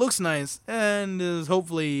something that looks nice and is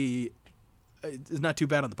hopefully is not too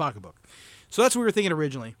bad on the pocketbook. So that's what we were thinking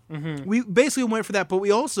originally. Mm-hmm. We basically went for that, but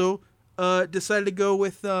we also decided to go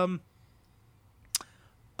with a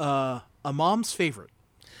mom's favorite.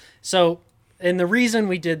 So, and the reason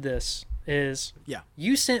we did this is Yeah.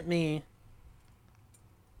 you sent me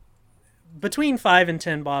between 5 and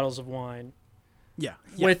 10 bottles of wine. Yeah.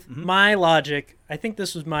 With my logic, I think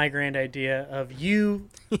this was my grand idea of you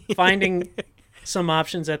finding some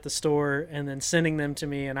options at the store and then sending them to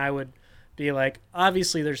me, and I would be like,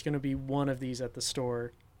 obviously there's going to be one of these at the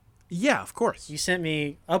store. Yeah, of course. You sent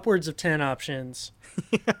me upwards of 10 options.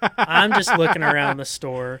 I'm just looking around the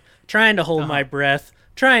store, trying to hold my breath,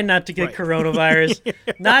 trying not to get Right. coronavirus,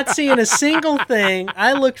 not seeing a single thing.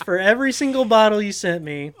 I looked for every single bottle you sent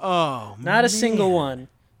me, Oh, not a single one.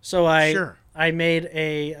 So I Sure. I made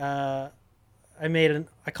I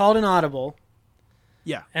called an audible,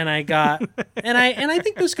 Yeah. and I got and I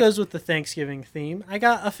think this goes with the Thanksgiving theme. I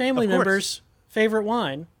got a family Of course. member's favorite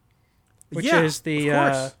wine, which Yeah, is the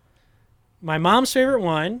of course. my mom's favorite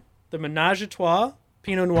wine, the Menage a Trois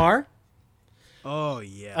Pinot Noir, Oh,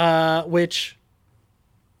 yeah. which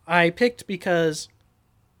I picked because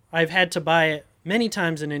I've had to buy it many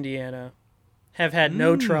times in Indiana, have had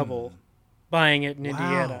no trouble buying it in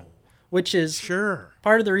Indiana, which is Sure.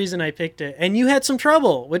 part of the reason I picked it. And you had some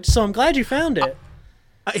trouble, so I'm glad you found it.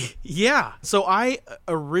 Yeah. So I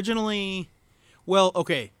originally,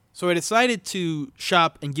 so I decided to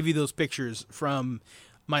shop and give you those pictures from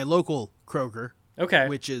my local Kroger, Okay.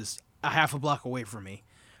 which is a half a block away from me.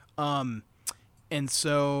 And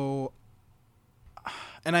so,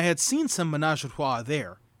 and I had seen some Menage a Trois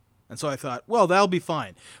there. And so I thought, well, that'll be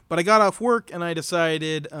fine. But I got off work and I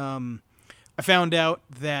decided, I found out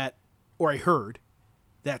that, or I heard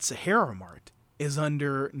that Sahara Mart is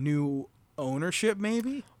under new ownership,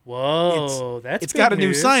 maybe? Whoa, that's It's big got a new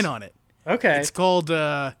news. sign on it. Okay. It's called,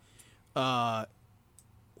 what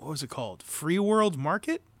was it called? Free World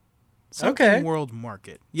Market? Something Okay. World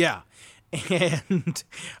Market. Yeah. And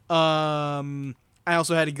I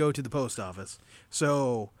also had to go to the post office.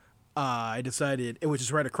 So I decided, which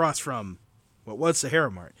is right across from what was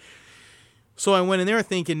Sahara Mart. So I went in there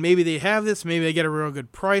thinking maybe they have this, maybe they get a real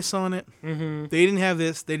good price on it. Mm-hmm. They didn't have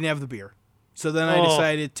this. They didn't have the beer. So then I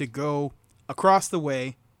decided to go across the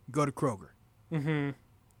way, go to Kroger. Mm-hmm.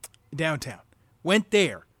 Downtown. Went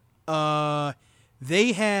there.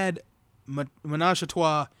 They had Menage a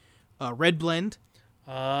Trois Red Blend.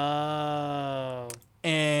 Oh.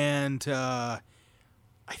 And I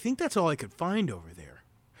think that's all I could find over there.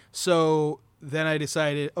 So then I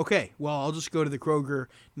decided, okay, well, I'll just go to the Kroger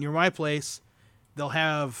near my place.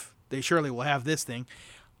 They surely will have this thing.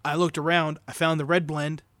 I looked around, I found the Red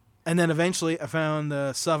Blend, and then eventually I found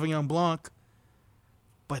the Sauvignon Blanc,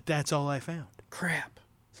 but that's all I found. Crap.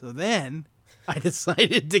 So then I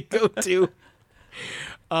decided to go to,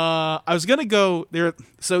 I was going to go there.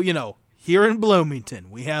 So, here in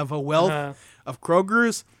Bloomington, we have a wealth of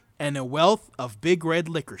Kroger's and a wealth of big red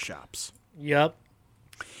liquor shops. Yep.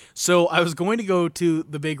 So I was going to go to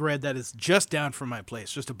the Big Red that is just down from my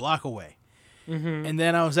place, just a block away. And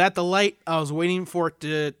then I was at the light. I was waiting for it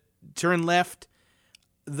to turn left.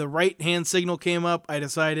 The right-hand signal came up. I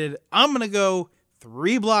decided I'm going to go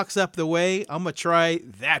 3 blocks up the way. I'm going to try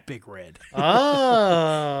that Big Red.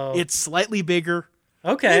 Oh. It's slightly bigger.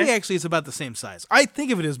 Okay. Maybe actually it's about the same size. I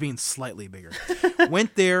think of it as being slightly bigger.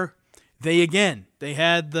 Went there. They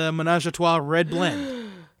had the Menage a Trois red blend.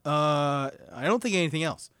 I don't think anything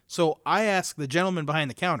else. So I asked the gentleman behind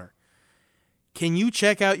the counter, can you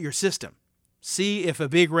check out your system? See if a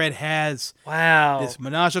Big Red has this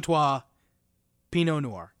Menage a Trois Pinot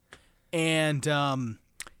Noir. And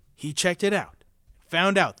he checked it out.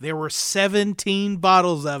 Found out there were 17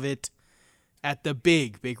 bottles of it at the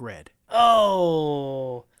Big Red.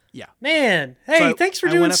 Oh. Yeah. Man. Hey, So thanks for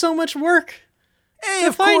I doing went up- so much work Hey, to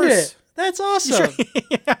of find course. it. That's awesome.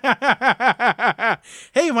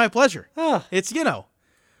 Hey, my pleasure. Oh. It's,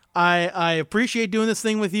 I appreciate doing this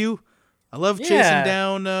thing with you. I love chasing Yeah.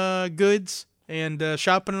 down goods and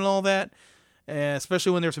shopping and all that,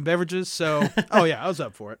 especially when there's some beverages. So, I was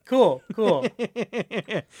up for it. Cool.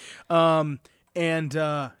 And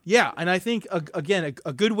I think again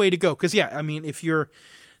a good way to go, because if you're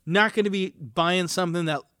not going to be buying something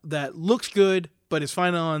that looks good but is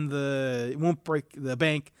fine it won't break the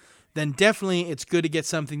bank, then definitely it's good to get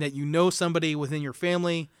something that somebody within your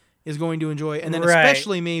family is going to enjoy, and then Right.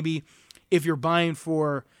 especially maybe if you're buying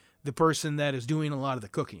for the person that is doing a lot of the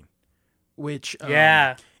cooking, which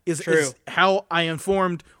is true. how I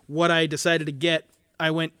informed what I decided to get.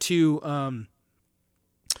 I went to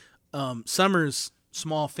Summer's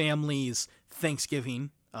Small Families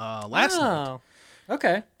Thanksgiving last night. Oh.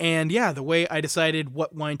 Okay. And the way I decided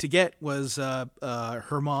what wine to get was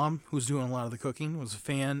her mom, who's doing a lot of the cooking, is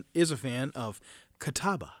a fan of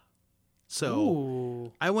Catawba. So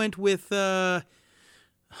Ooh. I went with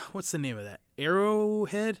what's the name of that?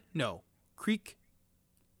 Arrowhead? No, Creek.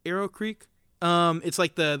 Arrow Creek. It's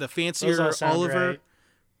like the fancier Those all sound Oliver. right.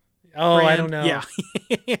 Oh, I brand. don't know. Yeah.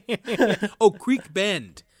 Creek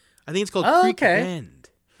Bend. I think it's called Oh, Creek okay. Bend.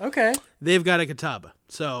 Okay. They've got a Catawba.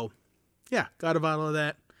 So, got a bottle of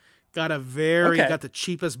that. Got the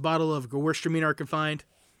cheapest bottle of Gewürztraminer I could find.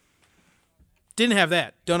 Didn't have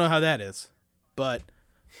that. Don't know how that is. But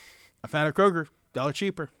I found a Kroger. $1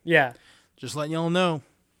 cheaper. Yeah. Just letting y'all know.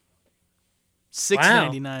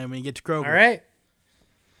 $6.99 when you get to Kroger. All right.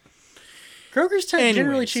 Kroger's Anyway,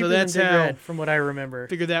 generally so cheaper that's than Big how- Red, from what I remember.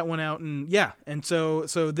 Figured that one out, and so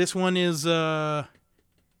this one is one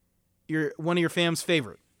of your fam's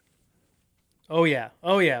favorite. Oh yeah.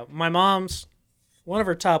 My mom's one of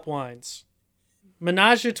her top wines,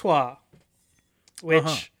 Menage a Trois,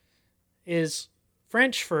 which is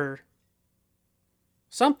French for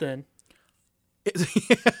something.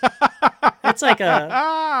 It's like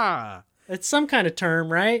it's some kind of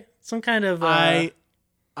term, right? Some kind of.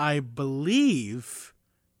 I believe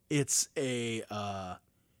it's a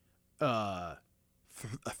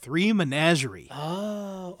 3 menagerie.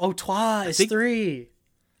 Oh, Trois is think- 3.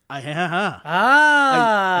 I'm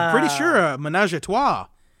Ah, pretty sure a menage a trois.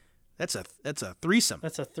 That's a threesome.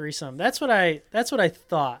 that's a threesome. That's what I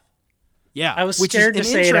thought. Yeah, I was which scared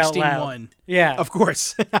is to an say it out interesting loud. one. Yeah. Of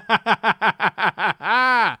course.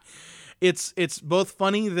 It's both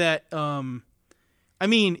funny that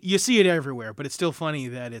you see it everywhere, but it's still funny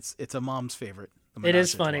that it's a mom's favorite. the It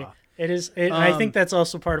is menage a funny. trois. It is. I think that's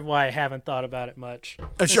also part of why I haven't thought about it much.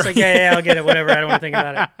 It's sure. like, yeah, I'll get it. Whatever. I don't want to think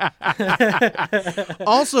about it.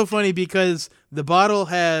 Also funny because the bottle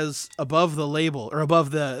has above the label or above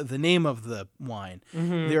the name of the wine,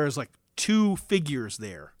 there's like 2 figures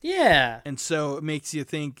there. Yeah. And so it makes you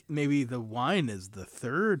think maybe the wine is the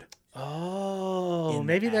third. Oh, In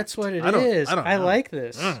maybe the that's act. what it I don't- is. I don't I know. like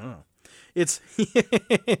this. I don't know. It's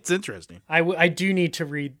it's interesting. I do need to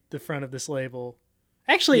read the front of this label.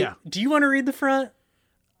 Actually, Yeah. do you want to read the front?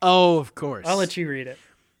 Oh, of course. I'll let you read it.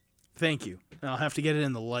 Thank you. I'll have to get it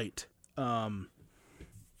in the light. Let's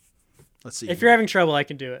see. If here. you're having trouble, I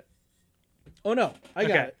can do it. Oh no, I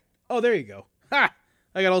got Okay. it. Oh, there you go. Ha!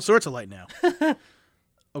 I got all sorts of light now.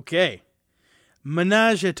 Okay.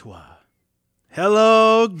 Menage a trois.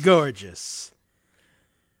 Hello, gorgeous.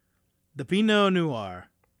 The Pinot Noir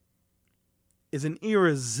is an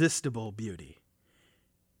irresistible beauty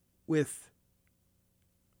with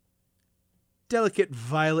delicate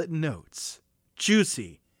violet notes,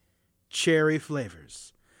 juicy cherry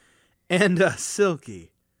flavors, and a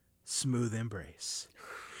silky, smooth embrace.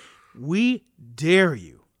 We dare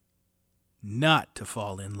you not to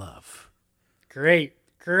fall in love. Great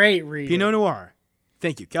reading. Pinot Noir.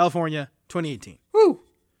 Thank you. California, 2018. Woo!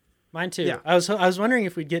 Mine too. Yeah. I was wondering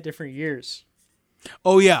if we'd get different years.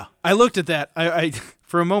 Oh yeah, I looked at that. I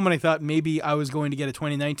for a moment I thought maybe I was going to get a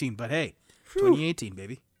 2019, but hey, 2018,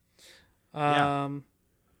 baby. Yeah.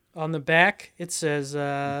 On the back, it says,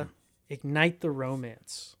 Ignite the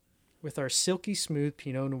Romance with our silky smooth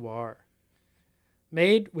Pinot Noir.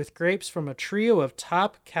 Made with grapes from a trio of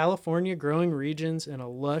top California growing regions in a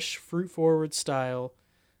lush, fruit-forward style,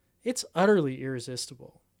 it's utterly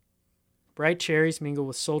irresistible. Bright cherries mingle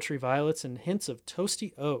with sultry violets and hints of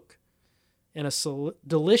toasty oak, and a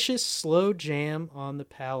delicious slow jam on the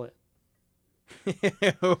palate.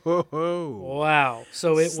 Wow!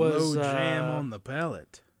 So it was slow jam on the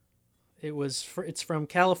palate. It's from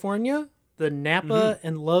California, the Napa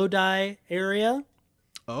and Lodi area.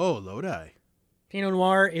 Oh, Lodi. Pinot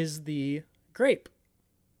Noir is the grape.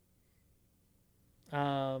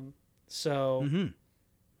 So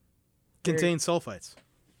Contains sulfites.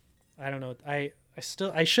 I don't know. I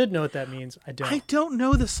should know what that means. I don't. I don't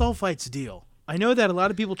know the sulfites deal. I know that a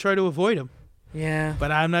lot of people try to avoid them, Yeah,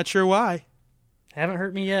 but I'm not sure why. haven't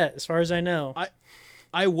hurt me yet, as far as I know.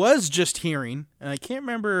 I was just hearing, and I can't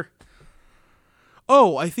remember.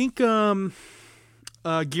 Oh, I think gearing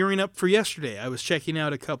up for yesterday, I was checking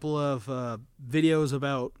out a couple of videos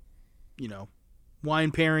about,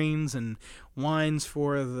 wine pairings and wines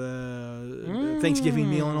for the Thanksgiving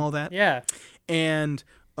meal and all that. Yeah. And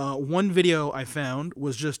one video I found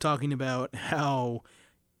was just talking about how,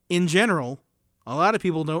 in general, a lot of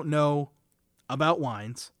people don't know about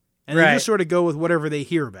wines, and they Right. just sort of go with whatever they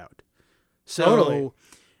hear about. So, Totally.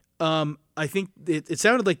 I think it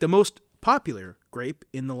sounded like the most popular grape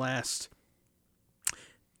in the last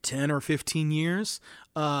 10 or 15 years,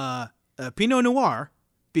 Pinot Noir,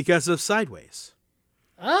 because of Sideways.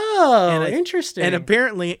 Oh, interesting. And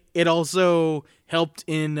apparently it also helped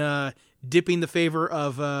in dipping the favor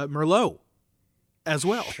of Merlot as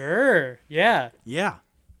well. Sure. Yeah. Yeah.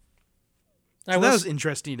 So that was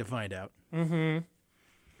interesting to find out.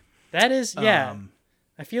 That is, yeah. Um,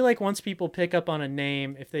 I feel like once people pick up on a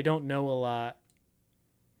name, if they don't know a lot,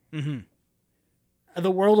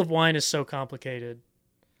 the world of wine is so complicated.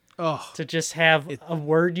 Oh, To just have a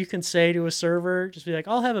word you can say to a server, just be like,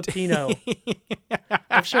 I'll have a Pinot.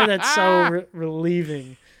 I'm sure that's so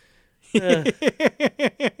relieving.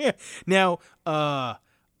 now,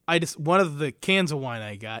 one of the cans of wine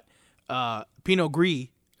I got, Pinot Gris.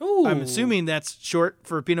 Ooh. I'm assuming that's short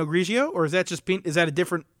for Pinot Grigio, or is that just is that a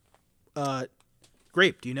different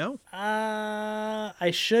grape? Do you know?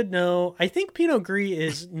 I should know. I think Pinot Gris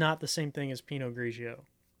is not the same thing as Pinot Grigio,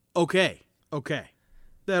 Okay,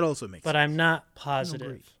 that also makes but sense. I'm not Gris.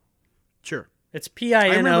 positive. Sure. It's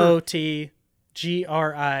Pinotgris,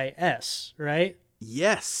 right?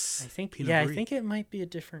 Yes. I think. Pinot Yeah, Gris. I think it might be a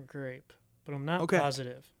different grape, but I'm not Okay.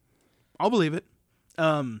 positive. I'll believe it.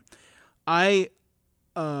 I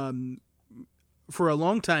for a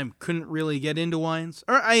long time couldn't really get into wines.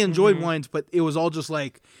 Or I enjoyed wines, but it was all just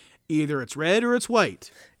like either it's red or it's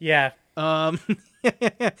white. Yeah. And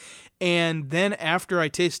then after I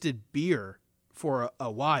tasted beer for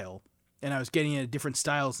a while, and I was getting into different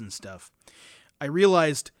styles and stuff, I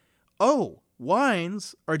realized,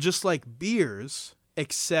 wines are just like beers,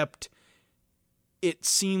 except it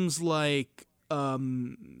seems like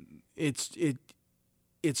it's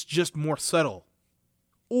just more subtle,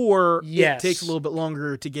 or Yes. it takes a little bit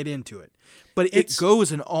longer to get into it. But it It's-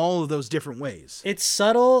 goes in all of those different ways. It's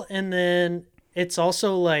subtle, and then it's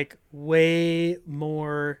also like way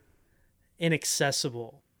more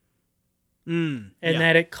inaccessible, and yeah.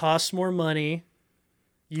 that it costs more money.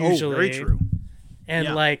 Usually, Oh, very true. And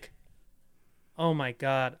Yeah. like, oh my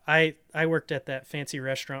god, I worked at that fancy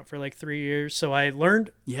restaurant for like 3 years, so I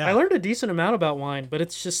learned a decent amount about wine, but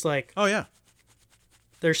it's just like Oh yeah.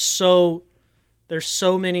 there's so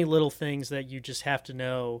many little things that you just have to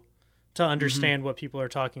know to understand what people are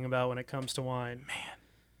talking about when it comes to wine. Man,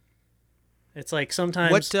 it's like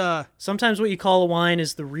sometimes what you call a wine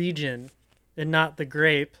is the region and not the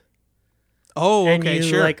grape. Oh, And okay, you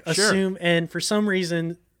sure. like sure. assume, and for some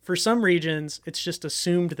regions, it's just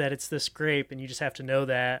assumed that it's this grape, and you just have to know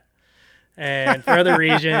that. And for other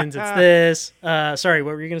regions, it's this. Sorry,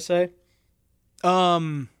 what were you gonna say?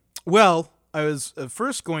 Well, I was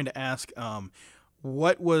first going to ask,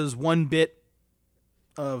 what was one bit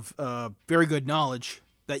of very good knowledge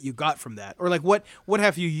that you got from that, or like what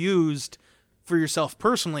have you used for yourself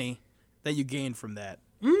personally that you gained from that?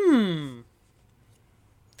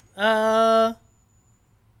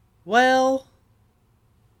 Well,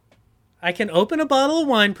 I can open a bottle of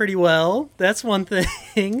wine pretty well. That's one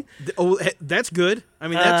thing. That's good. I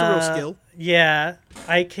mean, that's a real skill. Yeah,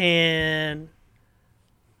 I can.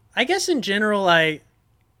 I guess in general,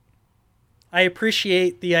 I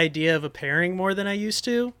appreciate the idea of a pairing more than I used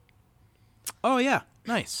to. Oh yeah,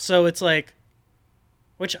 nice. So it's like,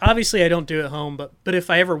 which obviously I don't do at home, but if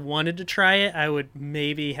I ever wanted to try it, I would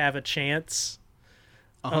maybe have a chance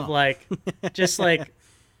of like, just like,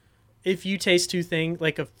 if you taste two things,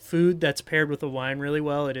 like a food that's paired with a wine really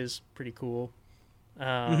well, it is pretty cool.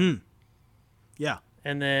 Yeah.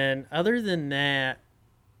 And then other than that,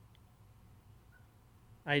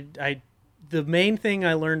 the main thing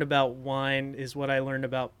I learned about wine is what I learned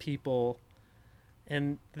about people,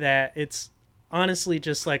 and that it's honestly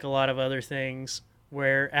just like a lot of other things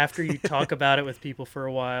where after you talk about it with people for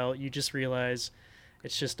a while, you just realize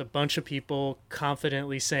it's just a bunch of people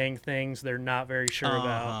confidently saying things they're not very sure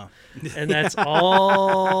about. And that's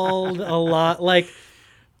all a lot. Like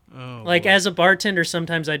as a bartender,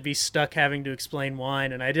 sometimes I'd be stuck having to explain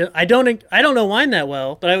wine, and I don't know wine that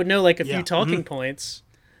well, but I would know like a few talking points.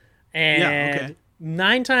 And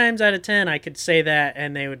 9 times out of 10, I could say that,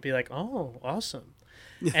 and they would be like, "Oh, awesome."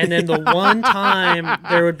 And then the one time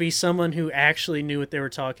there would be someone who actually knew what they were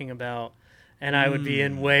talking about, and I would be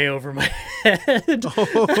in way over my head. And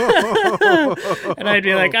I'd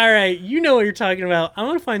be like, all right, you know what you're talking about. I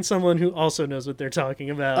want to find someone who also knows what they're talking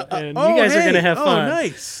about, and you guys are going to have fun.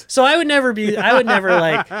 Nice. So I would never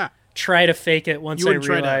like try to fake it once I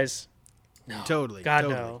realize. No, totally. God,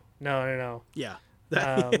 totally. No. Yeah.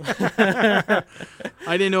 I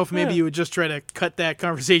didn't know if maybe you would just try to cut that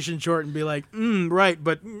conversation short and be like, right,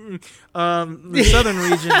 but the southern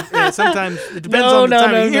region, sometimes it depends on the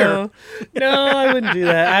time of year. No, I wouldn't do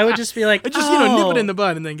that. I would just be like, nip it in the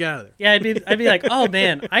bud and then get out of there. Yeah, I'd be like, oh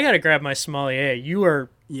man, I gotta grab my sommelier. You're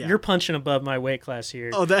punching above my weight class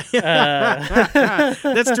here. Oh, that's terrific.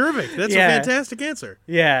 That's a fantastic answer.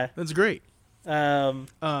 Yeah, that's great. But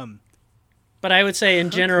I would say in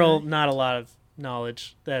general, not a lot of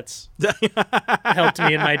knowledge that's helped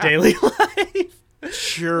me in my daily life.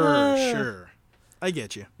 Sure. I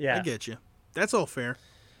get you. Yeah. I get you. That's all fair.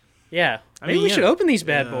 Yeah. Maybe we should open these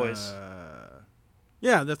bad boys.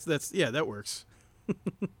 Yeah, that works.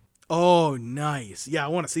 Oh, nice. Yeah, I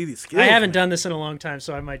want to see these skills. I haven't done this in a long time,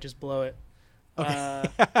 so I might just blow it. Okay.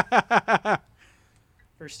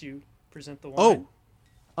 First you present the wine.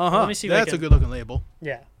 Let me see if that's a good looking label.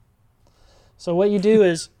 Yeah. So what you do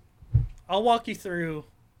is, I'll walk you through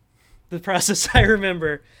the process I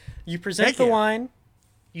remember. You present the wine,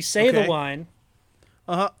 you say the wine,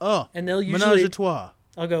 and they'll usually... Menage a trois.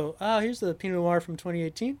 I'll go, here's the Pinot Noir from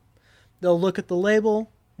 2018. They'll look at the label,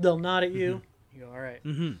 they'll nod at you. You go, all right.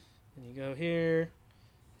 And you go here.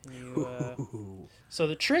 And you, so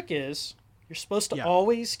the trick is, you're supposed to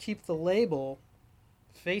always keep the label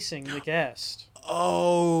facing the guest.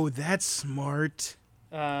 Oh, that's smart.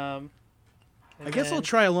 I guess I'll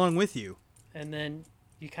try along with you. And then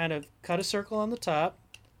you kind of cut a circle on the top,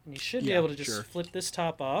 and you should be able to just flip this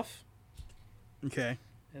top off. Okay.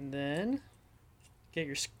 And then get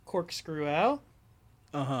your corkscrew out.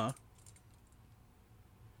 Uh-huh.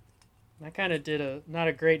 I kind of did not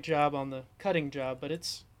a great job on the cutting job, but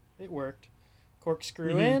it worked.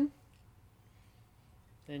 Corkscrew in.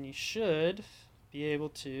 Then you should be able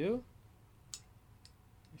to,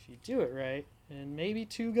 if you do it right, and maybe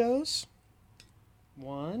 2 goes.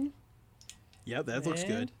 1. Yeah, that looks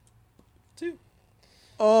good. 2.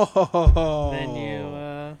 Oh. Then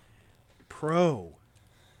you pro.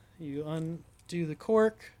 You undo the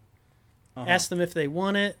cork. Ask them if they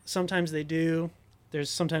want it. Sometimes they do.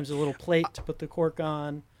 There's sometimes a little plate to put the cork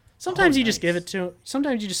on. Sometimes you just give it to.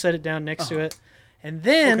 Sometimes you just set it down next to it, and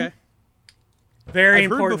then very I've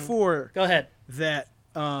important. Heard before. Go ahead. That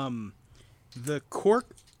the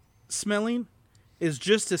cork smelling is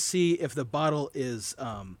just to see if the bottle is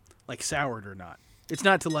like soured or not. It's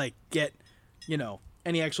not to like get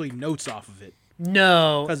any actually notes off of it.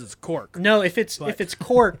 No, because it's cork. No, if it's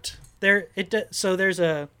corked, so there's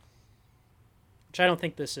a, which I don't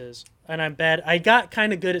think this is, and I'm bad. I got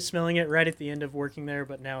kind of good at smelling it right at the end of working there,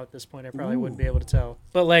 but now at this point I probably wouldn't be able to tell.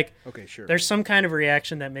 But like, okay, sure. There's some kind of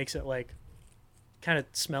reaction that makes it like, kind of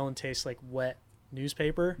smell and taste like wet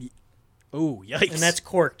newspaper. Oh, yikes! And that's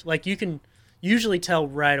corked. Like you can usually tell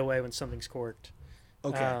right away when something's corked.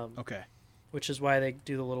 Okay. Okay. Which is why they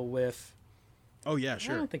do the little whiff. Oh yeah,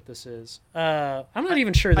 sure. I don't think this is. I'm not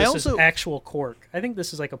even sure this is actual cork. I think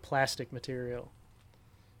this is like a plastic material.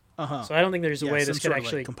 So I don't think there's a way this could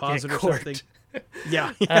actually like composite get or corked. something.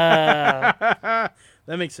 Yeah. That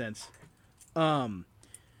makes sense. And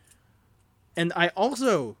I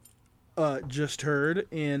also just heard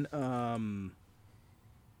in one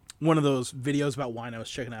of those videos about wine I was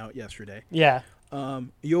checking out yesterday. Yeah.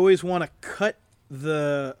 You always want to cut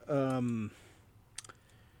the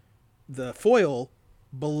foil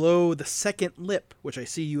below the second lip, which I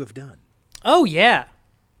see you have done. Oh, yeah.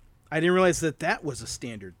 I didn't realize that was a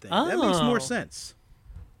standard thing. That makes Oh. more sense.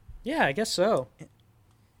 Yeah, I guess so.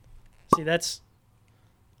 See, that's...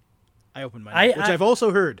 I opened my mouth, which I've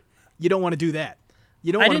also heard. You don't want to do that.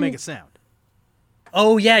 You don't I want to make a didn't- sound.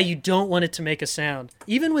 Oh, yeah, you don't want it to make a sound.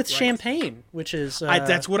 Even with champagne, which is...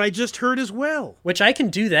 That's what I just heard as well. Which I can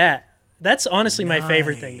do that. That's honestly my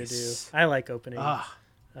favorite thing to do. Nice. I like opening Ah.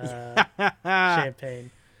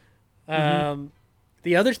 champagne.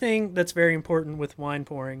 The other thing that's very important with wine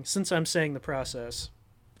pouring, since I'm saying the process,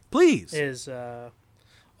 Please. is... a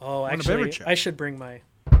actually, beverage check. I should bring my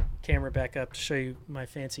camera back up to show you my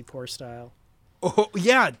fancy pour style. Oh,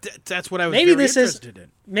 yeah, that's what I was Maybe very this is- interested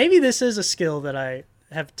in. Maybe this is a skill that I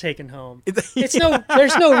have taken home. There's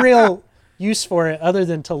no real use for it other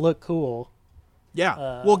than to look cool.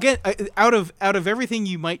 Yeah. Well, out of everything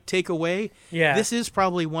you might take away, Yeah. this is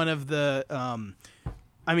probably one of the.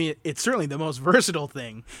 I mean, it's certainly the most versatile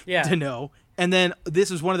thing Yeah. to know. And then this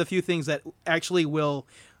is one of the few things that actually will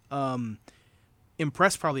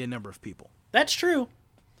impress probably a number of people. That's true.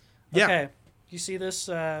 Yeah. Okay. You see this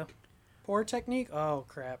pour technique? Oh,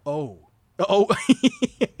 crap. Oh.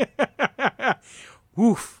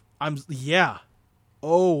 Woof. Yeah.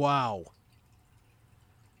 Oh, wow.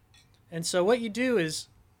 And so what you do is,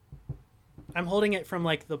 I'm holding it from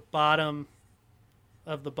like the bottom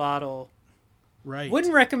of the bottle. Right.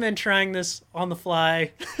 Wouldn't recommend trying this on the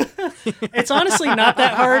fly. It's honestly not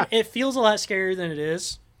that hard. It feels a lot scarier than it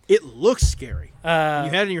is. It looks scary. When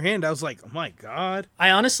you had it in your hand, I was like, oh my God. I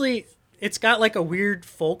honestly, it's got like a weird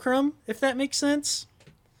fulcrum, if that makes sense.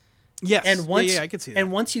 Yes. And once, yeah, I could see that.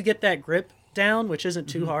 And once you get that grip down, which isn't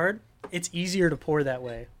too hard, it's easier to pour that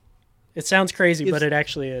way. It sounds crazy, but it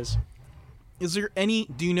actually is. Is there any?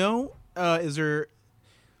 Do you know? Is there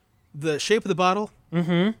the shape of the bottle?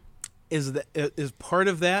 Mm-hmm. Is part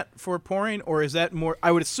of that for pouring, or is that more?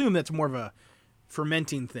 I would assume that's more of a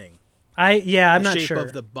fermenting thing. I'm The not shape sure.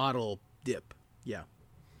 of the bottle dip. Yeah.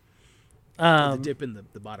 Or the dip in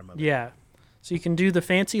the bottom of it. Yeah. So you can do the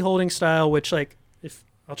fancy holding style, which like if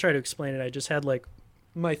I'll try to explain it. I just had like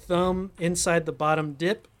my thumb inside the bottom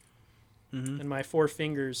dip and my 4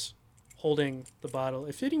 fingers holding the bottle.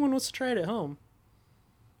 If anyone wants to try it at home,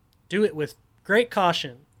 do it with great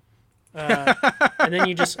caution. And then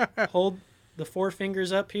you just hold the 4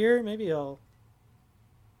 fingers up here. Maybe I'll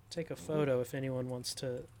take a photo if anyone wants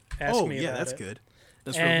to ask me about that's it. good.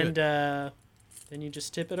 That's real And good. then you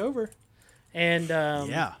just tip it over. And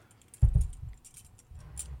Yeah.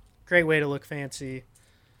 great way to look fancy.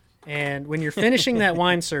 And when you're finishing that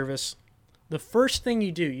wine service, the first thing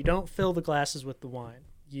you do, you don't fill the glasses with the wine.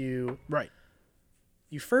 You Right.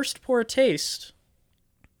 first pour a taste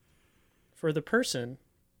for the person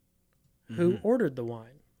who ordered the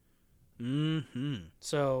wine. Mm-hmm.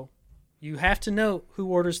 So you have to know who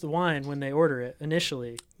orders the wine when they order it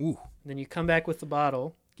initially. Ooh. Then you come back with the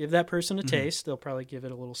bottle, give that person a taste. They'll probably give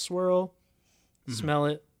it a little swirl, smell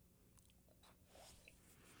it,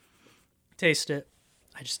 taste it.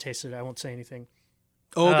 I just tasted it. I won't say anything.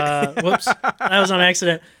 Oh. Whoops, that was on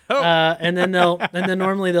accident. And then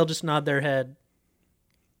normally they'll just nod their head.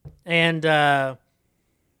 And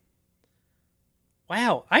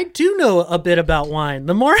wow, I do know a bit about wine.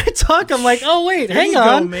 The more I talk, I'm like, oh wait, There hang you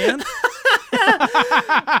on. go, man.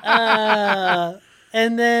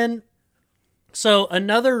 And then, so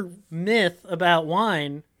another myth about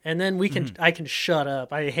wine, and then we can I can shut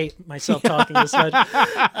up. I hate myself talking this much.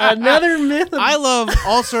 Another myth. I love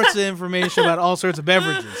all sorts of information about all sorts of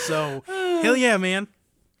beverages. So, hell yeah, man.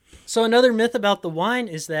 So another myth about the wine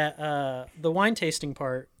is that the wine tasting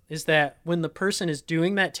part is that when the person is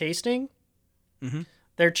doing that tasting,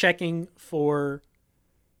 they're checking for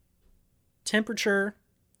temperature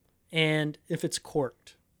and if it's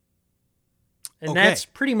corked. And Okay. that's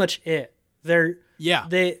pretty much it. Yeah.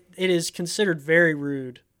 It is considered very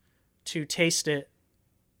rude to taste it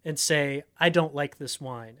and say, I don't like this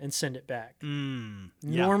wine, and send it back. Yeah.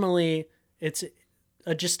 Normally, it's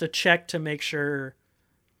just a check to make sure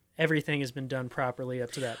everything has been done properly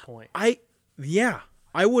up to that point. I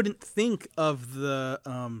wouldn't think of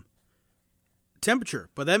the temperature,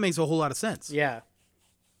 but that makes a whole lot of sense. Yeah.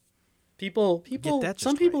 People, that just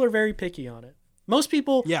some people are very picky on it. Most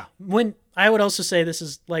people, Yeah. when I would also say this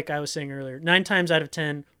is like I was saying earlier, 9 times out of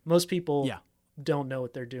 10, most people Yeah. don't know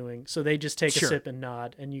what they're doing. So they just take Sure. a sip and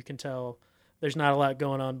nod, and you can tell there's not a lot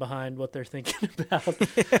going on behind what they're thinking about.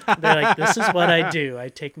 They're like, this is what I do. I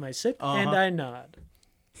take my sip and I nod.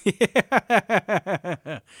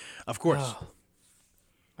 Of course.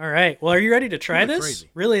 All right. Well, are you ready to try You're this? crazy.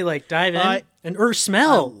 Really, like, dive in? Or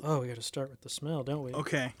smell. Oh, we got to start with the smell, don't we?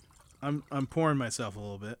 Okay. I'm pouring myself a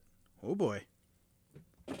little bit. Oh boy.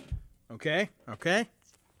 Okay.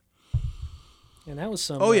 And that was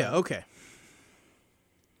some. Oh yeah. Okay.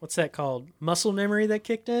 What's that called? Muscle memory that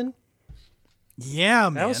kicked in. Yeah,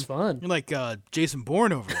 man. That was fun. You're like Jason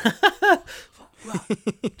Bourne over there.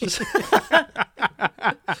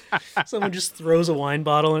 Someone just throws a wine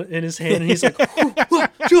bottle in his hand, and he's like,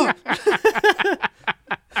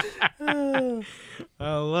 I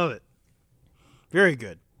love it. Very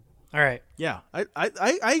good. all right. Yeah. I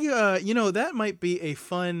that might be a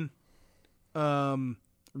fun,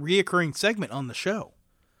 reoccurring segment on the show.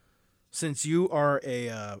 Since you are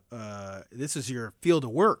this is your field of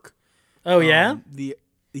work. Oh, yeah? The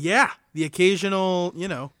occasional,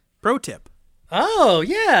 pro tip. Oh,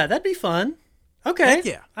 yeah, that'd be fun. Okay. Heck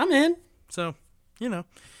yeah. I'm in. So,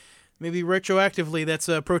 maybe retroactively, that's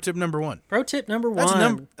pro tip number 1. Pro tip number That's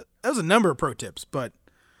one. that was a number of pro tips, but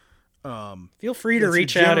Feel free to That's your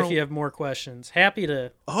reach out if general- you have more questions. Happy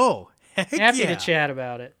to heck to chat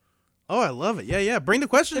about it. Oh, I love it. Yeah. Bring the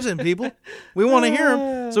questions in, people. We want to hear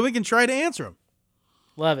them so we can try to answer them.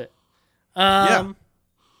 Love it. Yeah.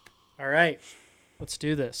 All right. Let's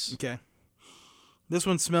do this. Okay. This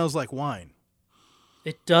one smells like wine.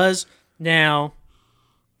 It does now.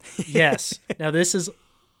 Yes. Now this is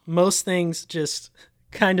most things just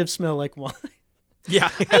kind of smell like wine. Yeah.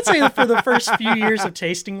 I'd say for the first few years of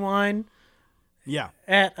tasting wine, Yeah.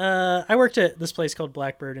 I worked at this place called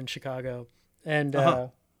Blackbird in Chicago, and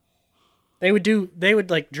they would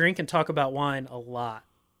like drink and talk about wine a lot.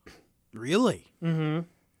 Really?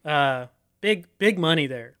 Big money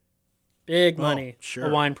there. Big money. sure. A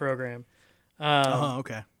wine program.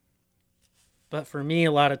 Okay. But for me,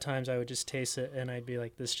 a lot of times I would just taste it and I'd be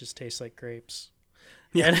like, this just tastes like grapes.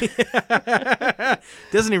 Yeah. And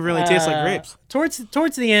Doesn't even really taste like grapes. towards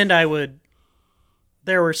the end,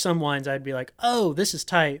 there were some wines I'd be like, oh, this is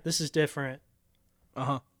tight. This is different.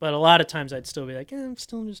 But a lot of times I'd still be like, I'm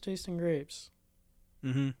still just tasting grapes.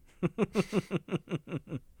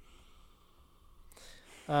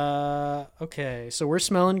 Okay, so we're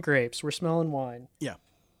smelling grapes. We're smelling wine. Yeah.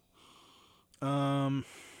 I'm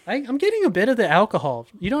getting a bit of the alcohol.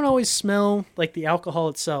 You don't always smell like the alcohol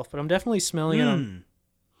itself, but I'm definitely smelling it on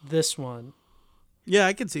this one. Yeah,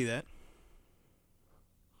 I can see that.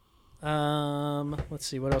 Let's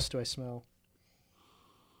see. What else do I smell?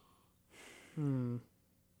 I'm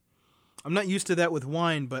not used to that with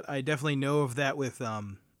wine, but I definitely know of that with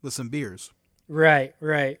some beers. Right.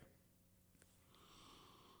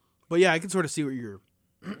 But yeah, I can sort of see what you're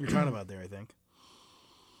talking about there, I think.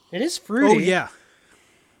 It is fruity. Oh, yeah.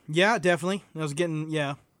 Yeah, definitely. I was getting,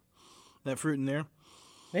 that fruit in there.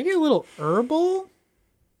 Maybe a little herbal?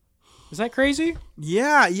 Is that crazy?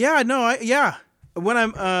 Yeah. When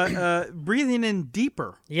I'm breathing in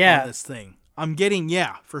deeper on this thing, I'm getting,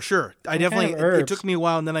 for sure. I definitely, kind of it took me a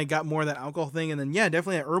while, and then I got more of that alcohol thing, and then,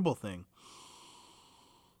 definitely that herbal thing.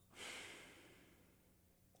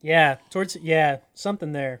 Yeah,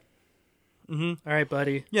 something there. All right,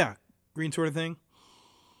 buddy. Yeah, green sort of thing.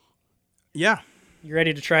 Yeah, You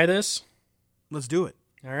ready to try this? let's do it.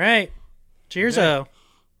 All right. Cheers-o.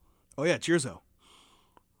 Oh, yeah, cheers-o.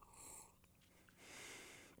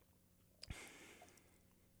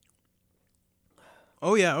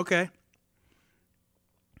 Oh, yeah, okay.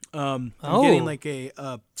 I'm getting like a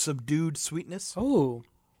subdued sweetness. Oh.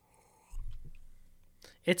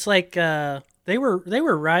 It's like they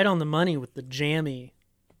were right on the money with the jammy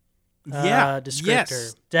descriptor.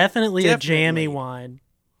 Yes. Definitely a Definitely. jammy wine.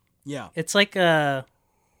 Yeah. It's like it's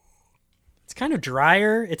kind of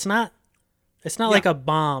drier. It's not like a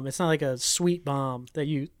bomb. It's not like a sweet bomb that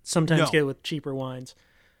you sometimes No. get with cheaper wines.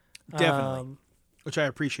 Definitely. Which I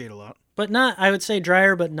appreciate a lot. But not, I would say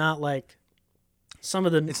drier, but not like some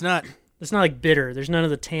of the, It's not, it's not like bitter. There's none of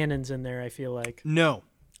the tannins in there, I feel like. no,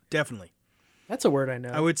 definitely. That's a word I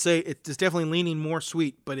know. I would say it's definitely leaning more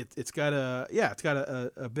sweet, but it's got a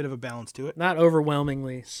bit of a balance to it. Not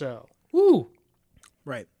overwhelmingly so. Woo!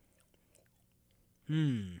 Right.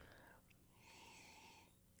 Not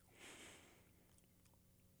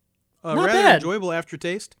rather bad. enjoyable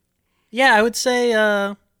aftertaste. Yeah, I would say,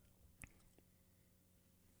 yeah,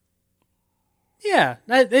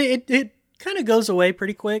 it kind of goes away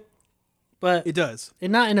pretty quick, but It does.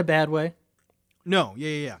 not in a bad way. No,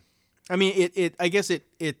 yeah. I mean, it I guess it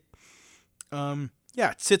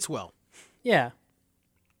sits well. Yeah.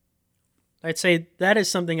 I'd say that is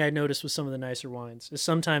something I noticed with some of the nicer wines. Is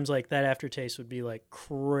sometimes like that aftertaste would be like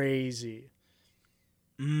crazy.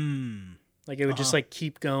 Like it would just like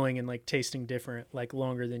keep going and like tasting different, like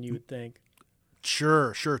longer than you would think.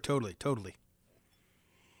 Sure, totally.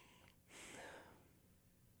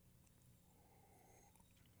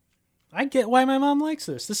 I get why my mom likes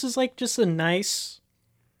this. This is like just a nice,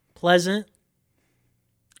 pleasant,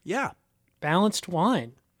 Yeah. balanced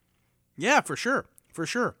wine. Yeah, for sure. For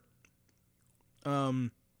sure.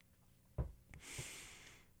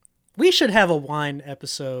 We should have a wine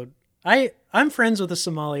episode. I'm friends with a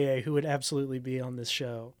sommelier who would absolutely be on this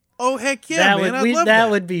show. Oh, heck yeah, man. I'd love that that.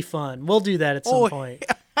 would be fun. We'll do that at some Oh, point.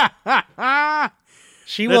 That's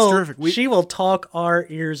She will terrific. she will talk our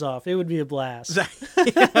ears off. It would be a blast. That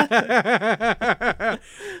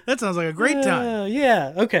sounds like a great time.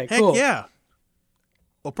 Yeah. Okay, Heck cool. yeah.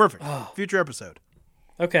 Well, perfect. Future episode.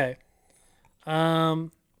 Okay. I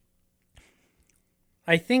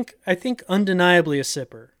think undeniably a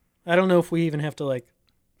sipper. I don't know if we even have to like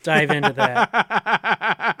dive into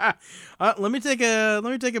that. Let me take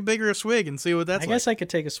a bigger swig and see what that's I like. guess I could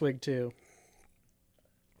take a swig too.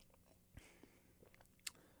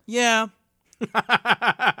 Yeah.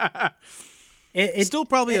 It's Still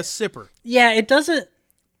probably a sipper. yeah, it doesn't.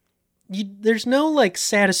 There's no like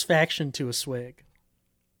satisfaction to a swig.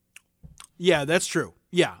 Yeah, that's true.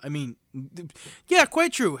 Yeah, I mean, yeah,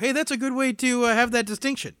 quite true. Hey, that's a good way to have that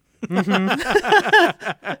distinction.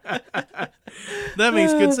 That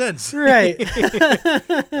makes good sense. Right.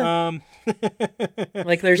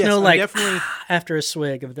 Like there's Yes, no I'm like definitely after a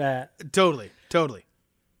swig of that. totally.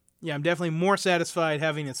 Yeah, I'm definitely more satisfied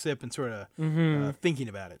having a sip and sort of thinking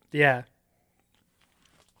about it. Yeah.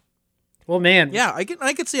 Well, man. Yeah,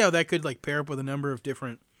 I could see how that could like pair up with a number of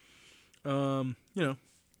different, you know.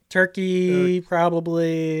 Turkey,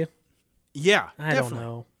 probably. Yeah, I definitely. don't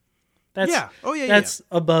know. That's Yeah. Oh yeah. that's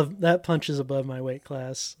above. That punches above my weight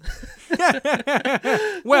class.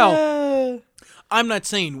 Well, I'm not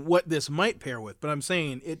saying what this might pair with, but I'm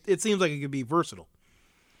saying it seems like it could be versatile.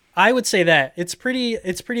 I would say that it's pretty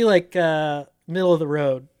like middle of the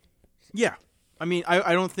road. Yeah. I mean,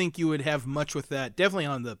 I don't think you would have much with that. Definitely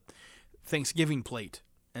on the Thanksgiving plate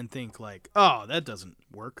and think like, oh, that doesn't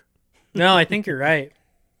work. No, I think you're right.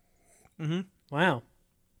 Mm-hmm. Wow.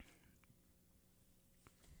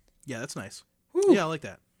 Yeah, that's nice. Whew. Yeah, I like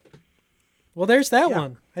that. Well, there's that Yeah.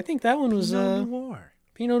 one. I think that one was Pinot Noir.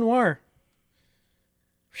 Pinot Noir.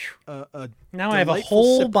 A Now I have a delightful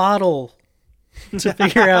whole sipper. bottle to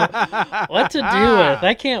figure out what to do with.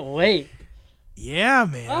 I can't wait. Yeah,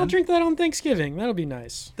 man. I'll drink that on Thanksgiving. That'll be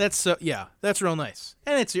nice. That's so yeah, that's real nice.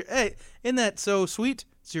 And it's your hey, isn't that so sweet?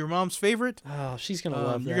 It's your mom's favorite. Oh, she's gonna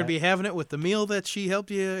love that. You're gonna be having it with the meal that she helped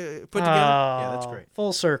you put together. Yeah, that's great.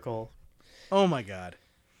 Full circle. Oh my god.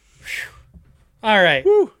 All right.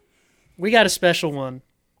 Woo. We got a special one.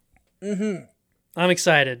 Mm-hmm. I'm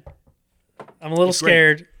excited. I'm a little It's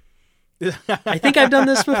great. scared. I think I've done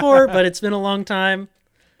this before, but it's been a long time.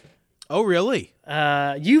 Oh really?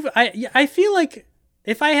 I feel like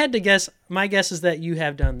if I had to guess, my guess is that you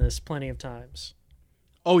have done this plenty of times.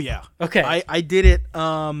 Oh yeah. Okay. I did it.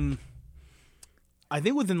 I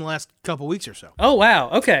think within the last couple weeks or so. Oh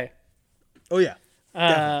wow. Okay. Oh yeah.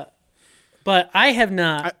 Definitely. But I have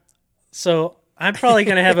not. So I'm probably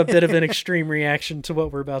going to have a bit of an extreme reaction to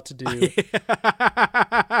what we're about to do.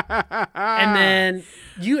 And then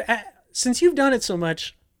since you've done it so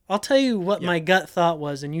much, I'll tell you what my gut thought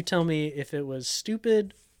was, and you tell me if it was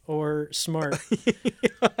stupid or smart.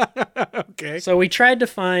 Okay. So we tried to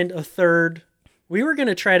find a third. We're still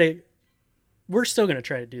going to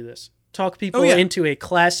try to do this. Talk people into a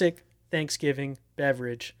classic Thanksgiving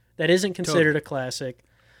beverage that isn't considered a classic.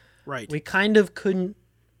 Right. We kind of couldn't.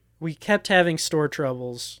 We kept having store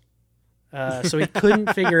troubles, so we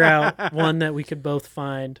couldn't figure out one that we could both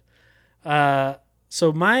find.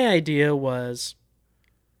 So my idea was,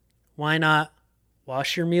 why not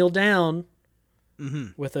wash your meal down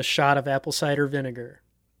with a shot of apple cider vinegar?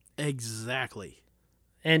 Exactly.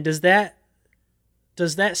 And does that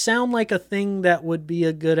sound like a thing that would be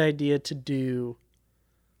a good idea to do?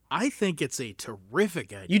 I think it's a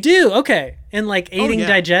terrific idea. You do? Okay. And like aiding yeah.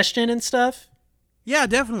 digestion and stuff? Yeah,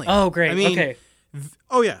 definitely. Oh, great. I mean, okay.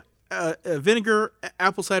 Oh yeah, vinegar,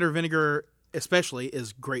 apple cider vinegar especially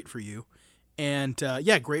is great for you, and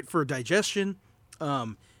great for digestion.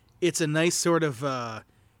 It's a nice sort of.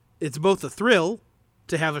 It's both a thrill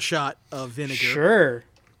to have a shot of vinegar, Sure.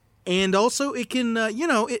 and also it can, I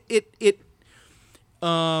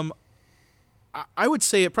would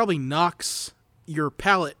say it probably knocks your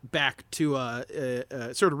palate back to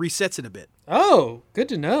sort of resets it a bit. Oh, good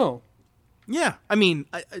to know. Yeah, I mean,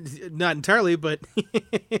 not entirely, but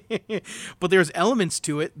but there's elements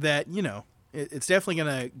to it that it's definitely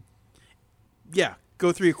gonna,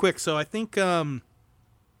 go through you quick. So I think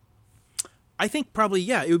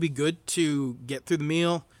probably it would be good to get through the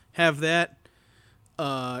meal, have that,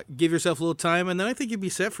 give yourself a little time, and then I think you'd be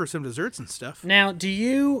set for some desserts and stuff. Now, do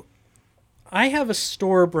you I have a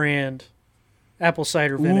store brand apple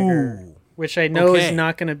cider vinegar, Ooh. which I know is Okay.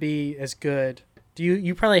 not going to be as good. Do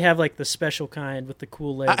you probably have like the special kind with the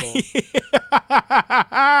cool label?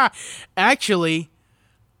 Actually,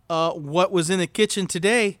 what was in the kitchen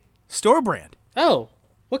today? Store brand. Oh,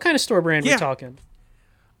 what kind of store brand Yeah. we talking?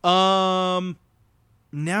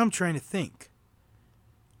 Now I'm trying to think.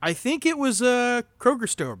 I think it was a Kroger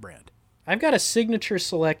store brand. I've got a Signature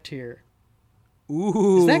Select here.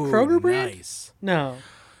 Ooh, Is that Kroger brand? Nice. No.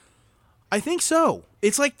 I think so.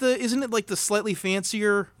 It's like isn't it like the slightly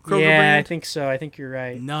fancier Kroger yeah, brand? I think so. I think you're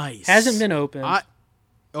right. Nice. Hasn't been opened.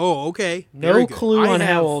 Oh, okay. no Very good. clue I on have-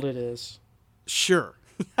 how old it is. Sure.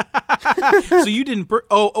 So you didn't.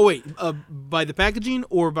 Oh wait. By the packaging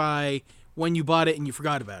or by when you bought it and you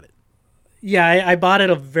forgot about it? Yeah, I bought it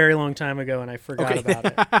a very long time ago and I forgot Okay.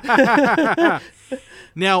 about it.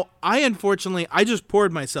 Now, I just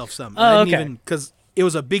poured myself some. Oh, I didn't okay. even because it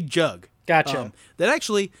was a big jug. Gotcha. That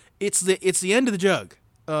actually, it's the end of the jug.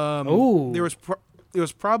 Ooh. There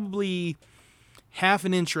was probably half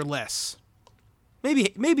an inch or less,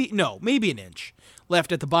 maybe an inch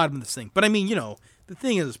left at the bottom of this thing. But I mean, the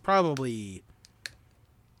thing is probably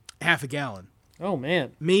half a gallon, Oh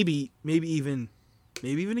man. maybe even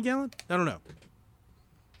a gallon. I don't know.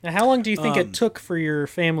 Now, how long do you think it took for your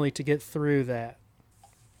family to get through that?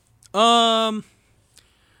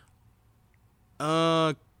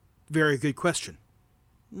 Very good question.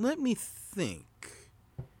 Let me think.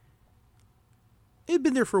 It'd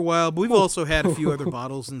been there for a while, but we've also had a few other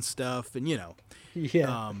bottles and stuff, and Yeah.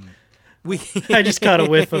 we I just caught a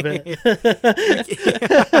whiff of it.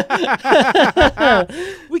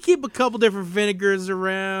 we keep a couple different vinegars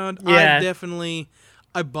around. Yeah.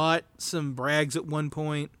 I bought some Bragg's at one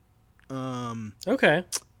point. Okay.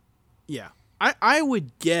 Yeah. I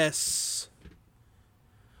would guess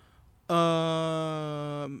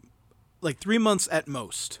like 3 months at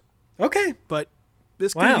most. Okay. But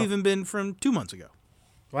this could Wow. have even been from 2 months ago.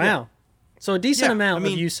 Wow. So a decent Yeah, amount I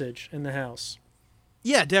mean- of usage in the house.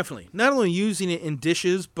 Yeah, definitely. Not only using it in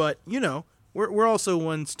dishes, but we're also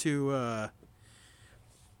ones to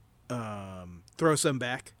throw some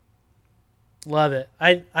back. Love it.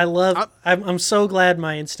 I'm so glad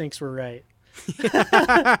my instincts were right.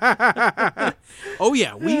 Oh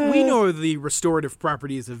yeah, we know the restorative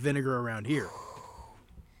properties of vinegar around here.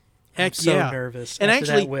 Heck so yeah. nervous And after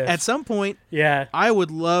that actually, whiff. at some point, Yeah. I would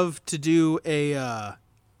love to do a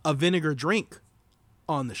vinegar drink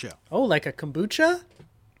on the show. Oh, like a kombucha?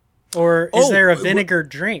 Or is Oh, there a wh- vinegar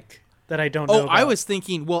drink that I don't know Oh, about? I was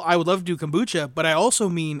thinking, well, I would love to do kombucha, but I also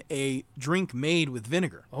mean a drink made with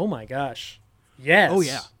vinegar. Oh my gosh. Yes. Oh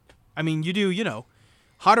yeah. I mean, you do,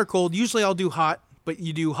 hot or cold. Usually I'll do hot, but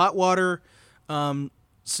you do hot water, some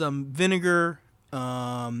vinegar,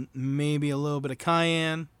 maybe a little bit of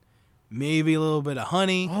cayenne, maybe a little bit of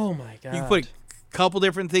honey. Oh my god. You can put a couple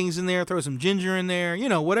different things in there, throw some ginger in there,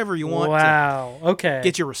 whatever you want Wow. Okay. to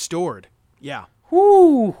get you restored. Yeah.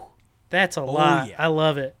 Whoo. That's a lot. yeah. I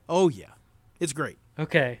love it. Oh yeah. It's great.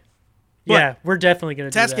 Okay. But Yeah, we're definitely going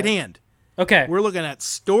to do Task that. at hand. Okay. We're looking at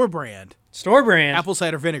store brand Store brand. apple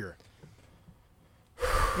cider vinegar.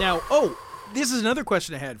 Now, this is another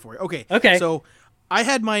question I had for you. Okay. So I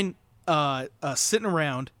had mine sitting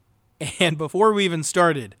around, and before we even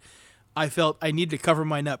started, I felt I needed to cover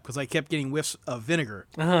mine up because I kept getting whiffs of vinegar.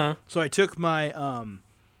 Uh-huh. So I took my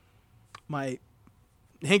my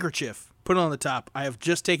handkerchief, put it on the top. I have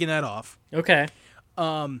just taken that off. Okay.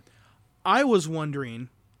 I was wondering,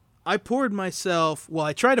 I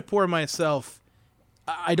tried to pour myself.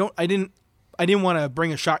 I didn't want to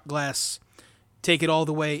bring a shot glass, take it all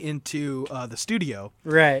the way into the studio.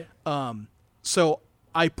 Right. So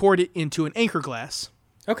I poured it into an anchor glass,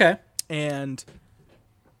 Okay. and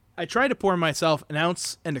I tried to pour myself 1.25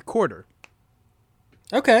 ounces.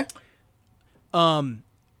 Okay.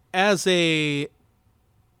 As a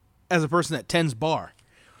person that tends bar,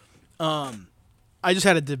 I just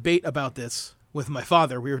had a debate about this with my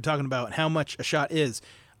father. We were talking about how much a shot is.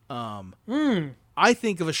 I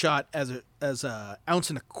think of a shot as a 1.25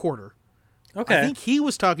 ounces. Okay. I think he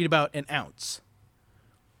was talking about 1 ounce.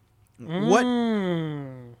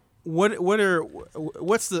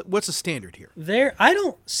 What's the standard here? I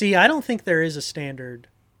don't think there is a standard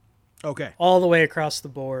Okay. all the way across the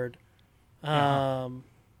board. I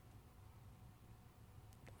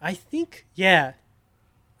think, yeah.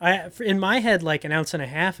 In my head, like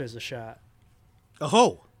 1.5 ounces is a shot.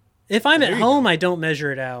 Oh. If I'm There at you home, go. I don't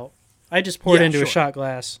measure it out. I just pour it Yeah, into a sure. shot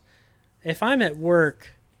glass. If I'm at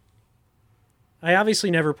work, I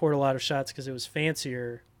obviously never poured a lot of shots because it was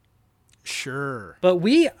fancier. Sure. But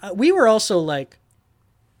we were also like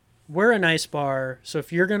we're a nice bar, so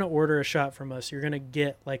if you're gonna order a shot from us, you're gonna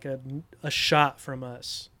get like a shot from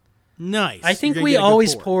us. Nice. I think You're gonna we get a good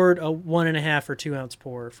always pour. poured a 1.5 or 2 ounce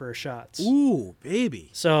pour for shots. Ooh, baby. I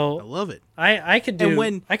So love it. I could do. And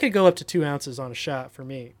when- I could go up to 2 ounces on a shot for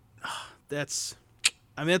me. That's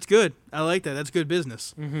good. I like that. That's good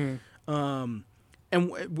business. Mm-hmm.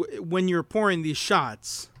 And when you're pouring these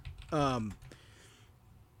shots, I'm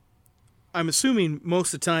assuming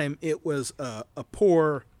most of the time it was a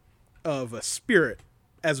pour of a spirit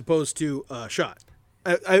as opposed to a shot.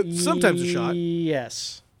 Sometimes a shot.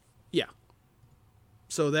 Yes. Yeah.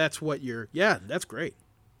 So that's what you're. Yeah, that's great.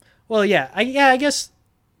 Well, yeah. I guess.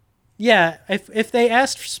 Yeah. If they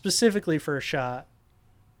asked specifically for a shot,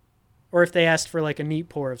 or if they asked for like a neat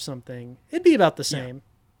pour of something, it'd be about the same.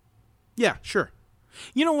 Yeah, sure.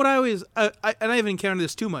 You know what I always, and I haven't encountered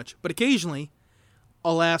this too much, but occasionally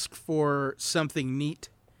I'll ask for something neat,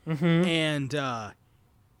 and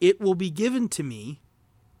it will be given to me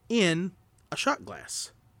in a shot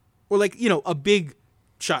glass, or like a big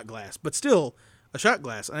shot glass, but still a shot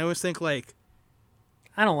glass. And I always think like,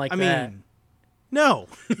 I don't like I that. mean, no,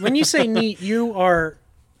 When you say neat, you're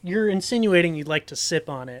insinuating you'd like to sip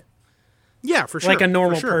on it. yeah, for sure, Like a for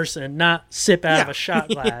normal sure. person, not sip out of Yeah. a shot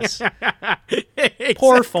glass. Exactly.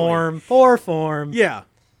 Pour form.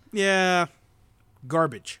 Yeah,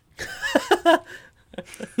 garbage.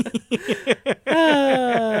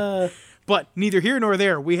 But neither here nor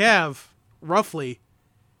there. We have roughly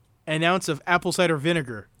an ounce of apple cider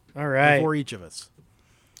vinegar All right. before each of us.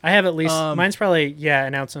 I have at least, mine's probably,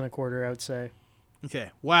 1.25 ounces, I would say.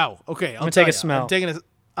 Okay. Wow. Okay. I'll gonna tell take a ya. smell.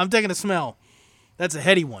 I'm taking a smell. That's a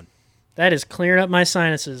heady one. That is clearing up my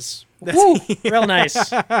sinuses. Woo, real nice.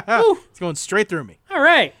 Woo, It's going straight through me. all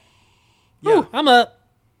right. Yeah. Woo, I'm up.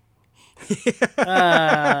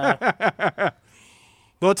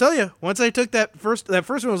 Well, I'll tell you. Once I took that first one,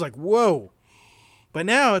 I was like, whoa. But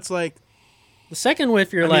now it's like, The second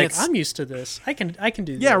whiff, you're mean, like, it's- I'm used to this. I can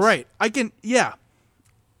do this. yeah, right. I can. Yeah.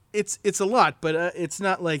 It's a lot, but it's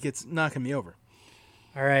not like it's knocking me over.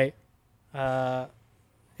 All right.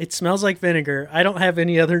 It smells like vinegar. I don't have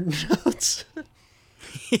any other notes.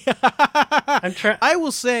 I'm trying. I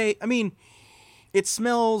will say, I mean, it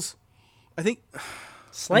smells, I think,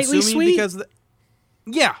 Slightly I'm assuming sweet. because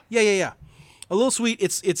yeah. A little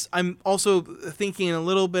sweet. I'm also thinking a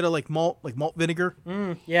little bit of like malt vinegar.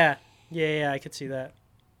 Yeah. I could see that.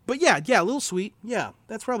 But yeah, a little sweet. Yeah,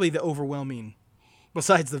 that's probably the overwhelming.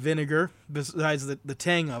 Besides the vinegar, besides the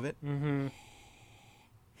tang of it. All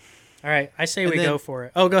right. I say And we then- go for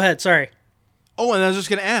it. Oh, go ahead. Sorry. Oh, and I was just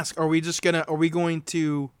gonna ask: we're just gonna do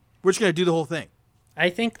the whole thing? I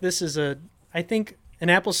think I think an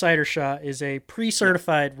apple cider shot is a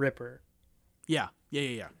pre-certified ripper. Yeah.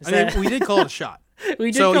 Is I mean, that- we did call it a shot.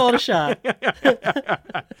 We did So, call it a shot. Okay.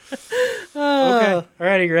 All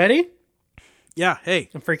right, are you ready? Yeah. Hey,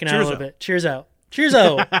 I'm freaking out a cheers little up. bit. Cheers out. Cheers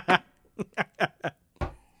out.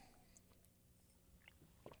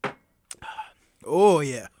 Oh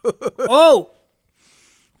yeah. Oh.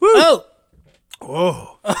 Oh.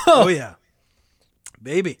 Oh yeah,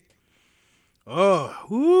 baby. Oh.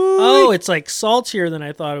 Woo. Oh, it's like saltier than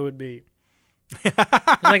I thought it would be. There's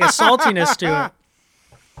like a saltiness to it.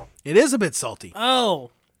 It is a bit salty.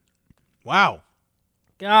 Oh, Wow.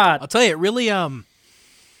 God. I'll tell you, it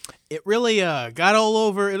really got all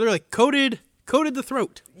over. It really coated the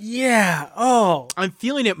throat. Yeah. Oh. I'm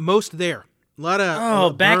feeling it most there. A lot of Oh,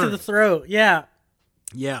 back burn. of the throat. Yeah.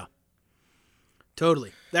 Yeah.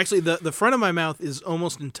 Totally. Actually, the front of my mouth is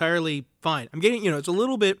almost entirely fine. I'm getting, it's a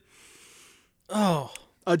little bit, Oh.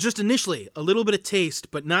 just initially, a little bit of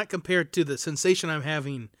taste, but not compared to the sensation I'm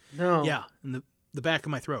having, No. yeah, in the back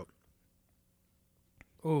of my throat.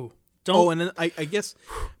 Ooh. Don't. Oh, and then I guess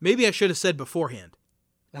maybe I should have said beforehand,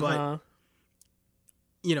 but, Uh-huh.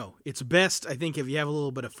 it's best, I think, if you have a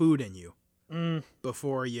little bit of food in you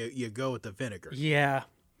before you go with the vinegar. Yeah.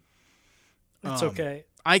 It's okay.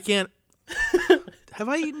 I can't. Have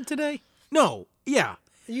I eaten today? No. Yeah.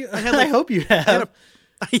 I hope you have.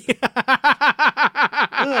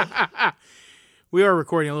 We are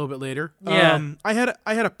recording a little bit later. Yeah. I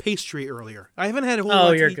had a pastry earlier. I haven't had a whole Oh,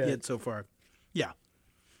 lot to you're eat good. yet so far. Yeah.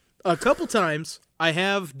 A couple times I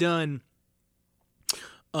have done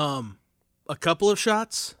a couple of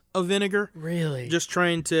shots of vinegar. Really? Just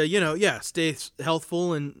trying to, stay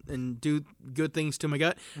healthful and do good things to my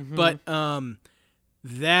gut. Mm-hmm. But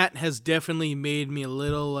that has definitely made me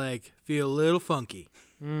feel a little funky.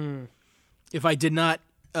 If I did not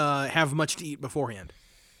have much to eat beforehand.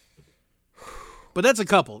 But that's a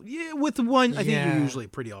couple. Yeah, with one, I think Yeah. you're usually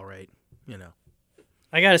pretty all right.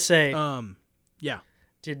 I gotta say, Yeah.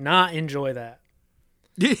 did not enjoy that.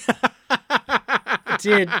 Dude,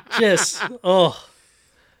 just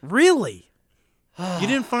Really? You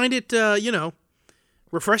didn't find it,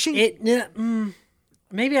 refreshing?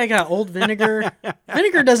 maybe I got old vinegar.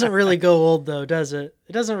 Vinegar doesn't really go old though, does it?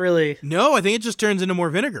 It doesn't really. No, I think it just turns into more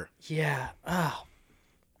vinegar. Yeah. Oh,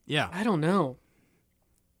 Yeah. I don't know.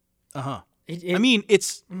 Uh-huh. It, I mean,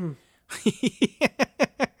 it's...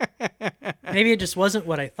 maybe it just wasn't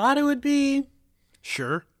what I thought it would be.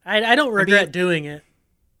 Sure. I don't regret doing it.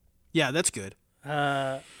 Yeah, that's good.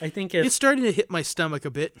 I think It's starting to hit my stomach a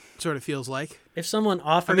bit, sort of feels like. if someone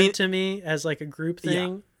offered it to me as like a group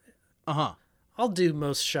thing, Uh-huh. I'll do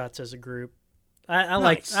most shots as a group. I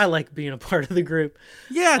Nice. like being a part of the group.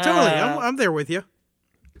 Yeah, totally. I'm there with you.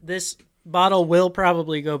 This bottle will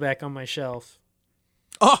probably go back on my shelf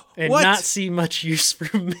Oh, and what? not see much use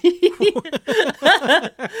from me.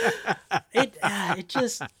 It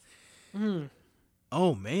just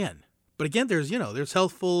Oh, man. But again, there's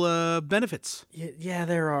healthful benefits. yeah,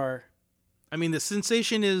 there are. I mean, the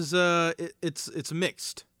sensation is it's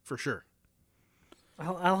mixed for sure.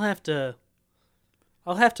 I'll have to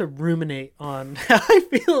ruminate on how I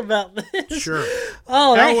feel about this. Sure.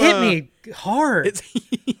 Oh, that How, hit me hard. It's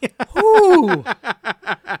Ooh.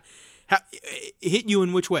 it hit you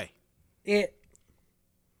in which way? It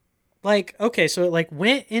okay, so it like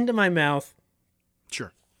went into my mouth.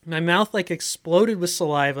 Sure. My mouth like exploded with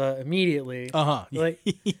saliva immediately. Uh-huh. Like,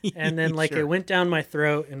 and then like Sure. it went down my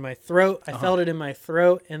throat, and my throat, I felt it in my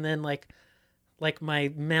throat, and then like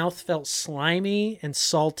my mouth felt slimy and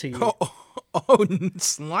salty.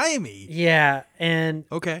 Slimy. Yeah, and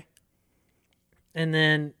Okay.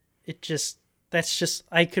 then that's just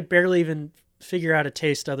I could barely even figure out a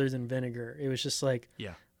taste other than vinegar. It was just like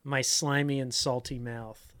Yeah. my slimy and salty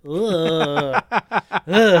mouth. Ugh.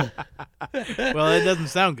 Ugh. Well, that doesn't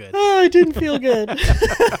sound good. Oh, it didn't feel good.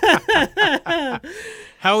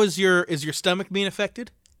 How is your stomach being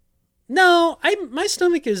affected? No, my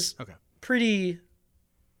stomach is Okay. pretty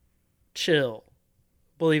chill,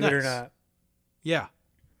 believe it or Nice. not. Yeah.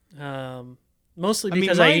 Mostly I mean,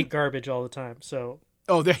 because I mine- eat garbage all the time. So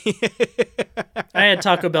Oh, there. I had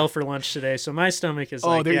Taco Bell for lunch today, so my stomach is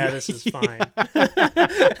like, there you yeah, go. this is fine.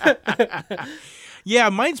 Yeah,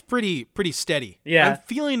 mine's pretty steady. Yeah. I'm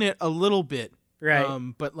feeling it a little bit. Right.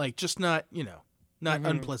 But like just not, not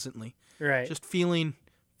unpleasantly. Right. Just feeling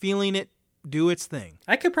it do its thing.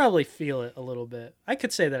 I could probably feel it a little bit. I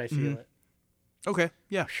could say that I feel it. Okay.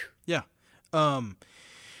 Yeah. Yeah.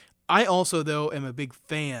 I also though am a big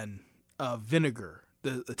fan of vinegar,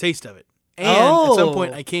 the taste of it. And at some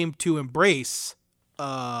point Oh. I came to embrace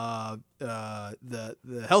the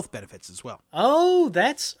health benefits as well. Oh,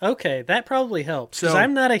 that's okay. That probably helps because So-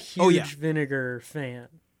 I'm not a huge yeah. vinegar fan.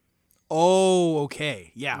 Oh,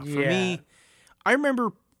 okay. Yeah. For Yeah. me, I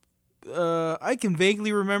remember I can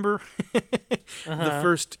vaguely remember the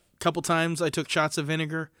first couple times I took shots of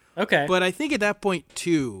vinegar. Okay. But I think at that point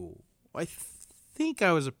too, I think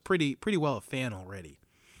I was a pretty well a fan already.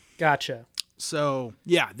 Gotcha. So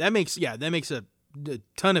that makes a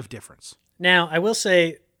ton of difference. Now, I will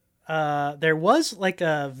say there was like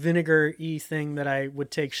a vinegar-y thing that I would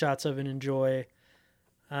take shots of and enjoy.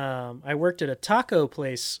 I worked at a taco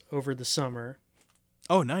place over the summer,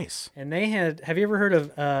 Oh, nice. and they have you ever heard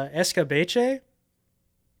of escabeche?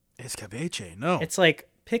 Escabeche, no. It's like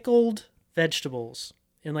pickled vegetables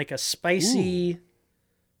in like a spicy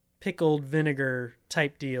pickled vinegar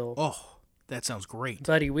type deal. Oh, that sounds great.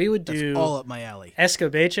 Buddy, we would That's do all up my alley.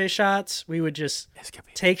 escabeche shots. We would just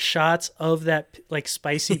Escabeche. take shots of that like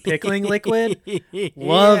spicy pickling liquid.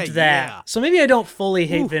 Loved that. Yeah. So maybe I don't fully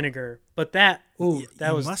hate vinegar, but that You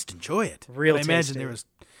was must enjoy it. real But I imagine tasty. there was.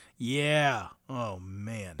 Yeah. Oh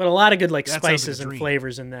man. but a lot of good like That sounds like a spices and dream.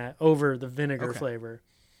 flavors in that over the vinegar Okay. flavor.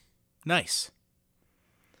 Nice.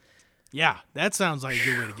 Yeah, that sounds like a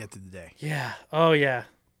good way to get through the day. Yeah. Oh yeah.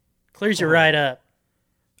 Clears you right up.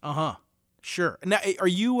 Uh huh. Sure. Now, are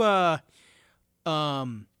you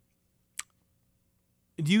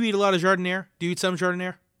do you eat a lot of jardiniere? Do you eat some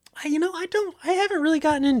jardiniere? I haven't really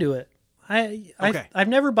gotten into it. Okay. I've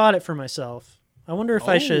never bought it for myself. I wonder if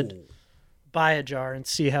I should Oh. buy a jar and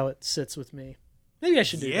see how it sits with me. Maybe I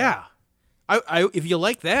should do that. Yeah. I if you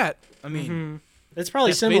like that, I mean, It's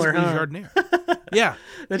probably that's similar, basically huh? jardiniere. Yeah.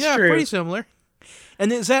 That's yeah, true. pretty similar.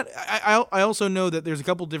 And is that I also know that there's a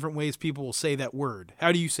couple different ways people will say that word.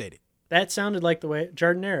 How do you say it? That sounded like the way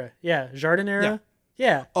jardinera. Yeah, jardinera. Yeah.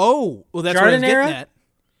 Yeah. Oh, well, that's what I was Jardinera? getting at.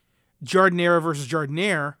 Jardinera versus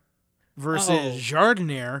jardiniere versus Uh-oh.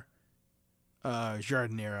 jardiniere.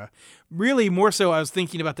 Jardinera. Really, more so, I was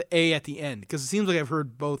thinking about the A at the end because it seems like I've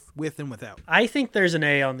heard both with and without. I think there's an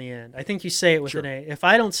A on the end. I think you say it with an A. If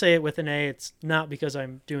I don't say it with an A, it's not because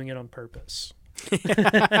I'm doing it on purpose.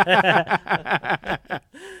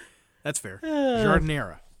 That's fair.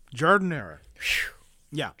 Jardinera.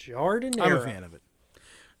 Yeah. Jardinera. I'm a fan of it.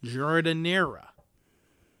 Jardinera.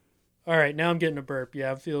 All right, now I'm getting a burp. Yeah,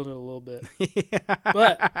 I'm feeling it a little bit.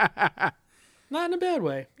 But not in a bad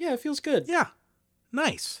way. Yeah, it feels good. Yeah.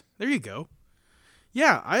 Nice. There you go.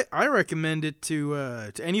 Yeah, I recommend it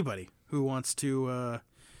to anybody who wants to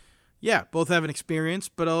both have an experience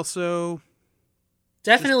but also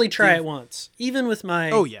Definitely try it once. Even with my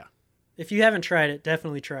Oh yeah. If you haven't tried it,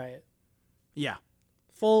 definitely try it. Yeah.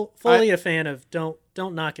 Fully a fan of don't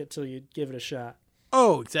knock it till you give it a shot.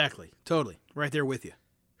 Oh, exactly. Totally. Right there with you.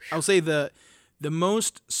 I'll say the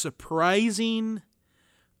most surprising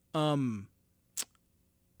and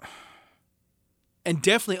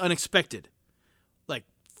definitely unexpected like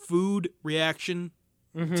food reaction,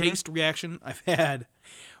 taste reaction I've had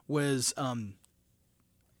was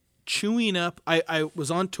chewing up. I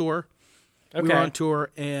was on tour. Okay. We were on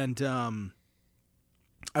tour and I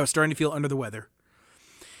was starting to feel under the weather.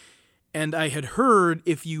 And I had heard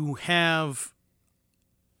if you have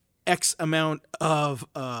X amount of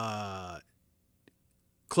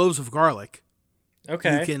cloves of garlic,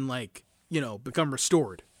 Okay. you can become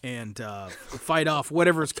restored and fight off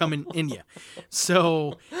whatever's coming in you.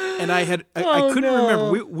 So, and I couldn't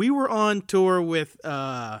remember. We were on tour with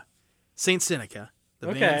Saint Seneca, the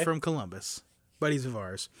band from Columbus, buddies of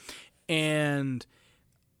ours, and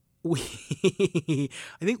I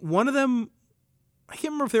think one of them. I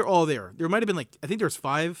can't remember if they're all there. There might have been I think there was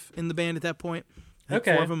 5 in the band at that point. I think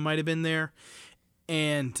 4 of them might have been there.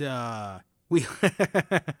 And we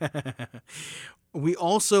we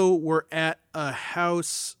also were at a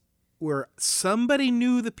house where somebody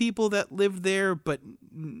knew the people that lived there, but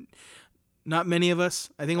not many of us.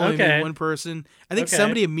 I think only maybe one person. I think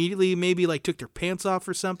somebody immediately maybe took their pants off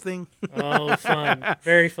or something. Oh, fun.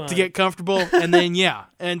 Very fun. To get comfortable. And then,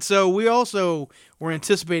 And so we also were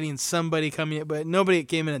anticipating somebody coming in, but nobody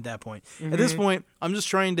came in at that point. At this point, I'm just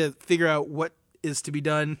trying to figure out what is to be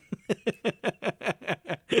done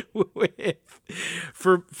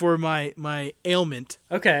for my ailment.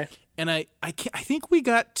 Okay. And I think we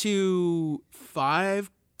got to 5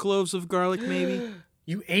 cloves of garlic, maybe.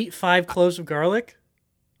 You ate 5 cloves of garlic?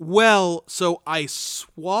 Well, so I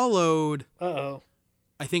swallowed, Uh-oh.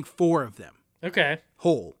 I think 4 of them. Okay.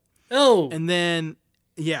 Whole. Oh. And then,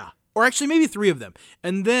 or actually maybe 3 of them.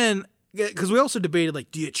 And then, because we also debated,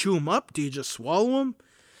 do you chew them up? Do you just swallow them?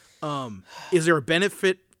 Is there a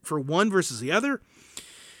benefit for one versus the other?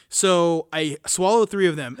 So I swallowed 3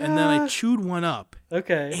 of them, and then I chewed one up.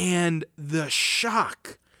 Okay. And the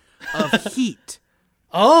shock of heat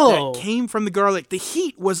that came from the garlic. The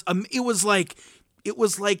heat was, it was like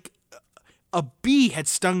a bee had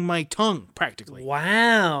stung my tongue, practically.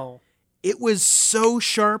 Wow. It was so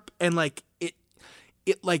sharp, and I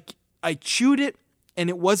chewed it, and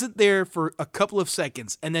it wasn't there for a couple of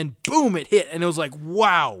seconds, and then boom, it hit, and it was like,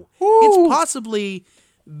 wow. Woo. It's possibly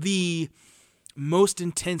the most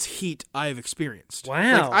intense heat I've experienced.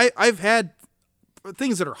 Wow. I've had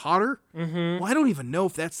things that are hotter. Mm-hmm. Well, I don't even know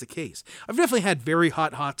if that's the case. I've definitely had very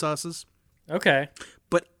hot sauces. Okay.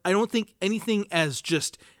 But I don't think anything as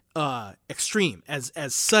just extreme, as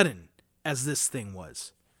sudden as this thing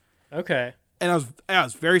was. Okay. And I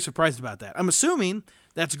was very surprised about that. I'm assuming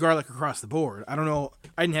that's garlic across the board. I don't know.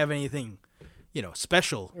 I didn't have anything,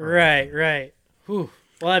 special. Right. Whew.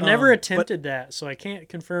 Well, I've never attempted that, so I can't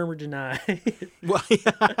confirm or deny. Well,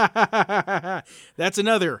 that's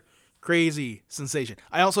another crazy sensation.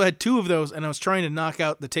 I also had 2 of those, and I was trying to knock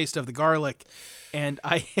out the taste of the garlic, and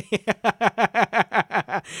I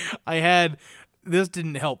had, this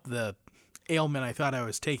didn't help the ailment I thought I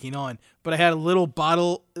was taking on, but I had a little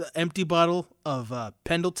empty bottle of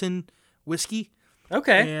Pendleton whiskey.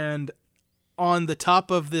 Okay. And on the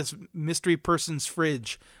top of this mystery person's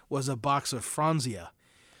fridge was a box of Franzia.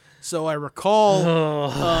 So I recall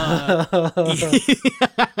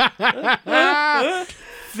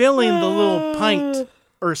filling the little pint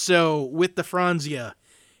or so with the Franzia.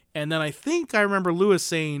 And then I think I remember Lewis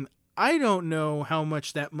saying, I don't know how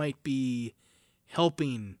much that might be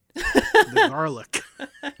helping the garlic.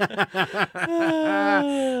 And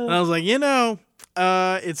I was like,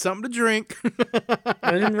 it's something to drink.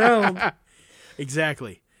 When in Rome.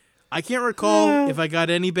 Exactly. I can't recall if I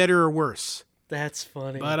got any better or worse. That's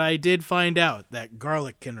funny. But I did find out that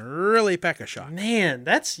garlic can really pack a shot. Man,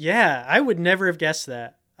 I would never have guessed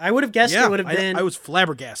that. I would have guessed it would have been I was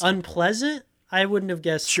flabbergasted. unpleasant. I wouldn't have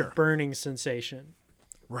guessed Sure. burning sensation.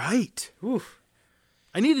 Right. Oof.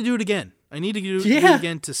 I need to do it again. I need to do it Yeah.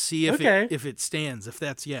 again to see if Okay. it stands. If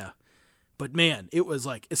that's But man, it was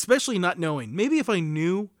like, especially not knowing. Maybe if I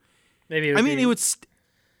knew, Maybe it would I mean, be, it would. it's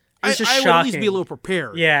I just would at least be shocking. a little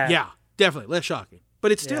prepared. Yeah. Yeah, definitely less shocking.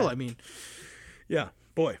 But it's still, Yeah. I mean, yeah,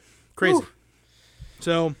 boy, crazy. Whew.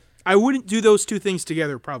 So I wouldn't do those two things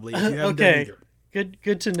together probably if you haven't done Okay. either.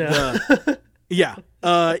 Good to know. Yeah,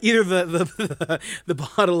 either the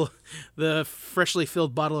bottle, the freshly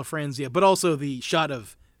filled bottle of Franzia, but also the shot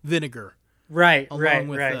of vinegar, right, along right,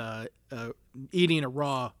 with right. eating a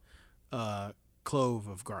raw clove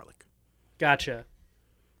of garlic. Gotcha.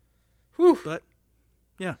 Whew. But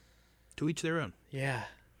yeah, to each their own. Yeah.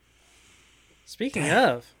 Speaking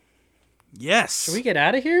of, Yes, should we get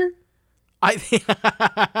out of here? I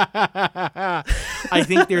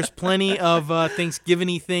think there's plenty of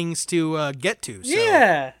Thanksgiving-y things to get to. So.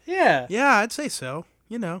 Yeah. Yeah, I'd say so.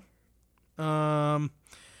 I'm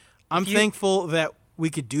thankful that we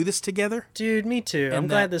could do this together. Dude, me too. I'm And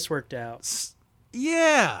glad that- this worked out.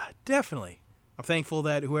 Yeah, definitely. I'm thankful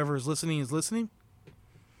that whoever is listening.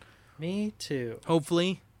 Me too.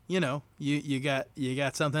 Hopefully, you got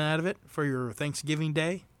something out of it for your Thanksgiving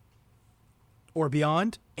day or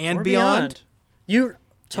beyond Or beyond. You're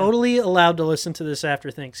totally allowed to listen to this after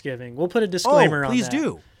Thanksgiving. We'll put a disclaimer Oh, on please that.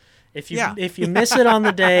 do. If you miss it on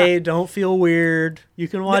the day, don't feel weird. You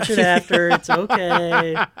can watch it after. It's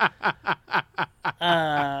okay.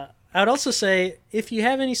 I would also say, if you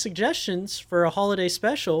have any suggestions for a holiday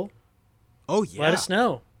special, Oh yeah. let us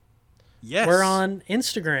know. Yes. We're on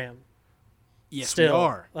Instagram Yes, still. we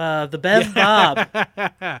are. The Bev Bob.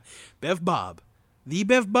 Bev Bob. The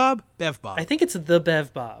Bev Bob? Bev Bob. I think it's the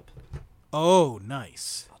Bev Bob. Oh,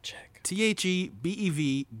 nice. I'll check.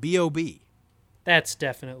 TheBevBob. That's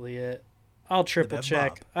definitely it. I'll triple Bev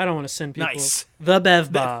check. Bob. I don't want to send people. Nice. The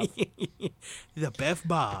Bev Bob. The Bev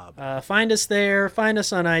Bob. Find us there. Find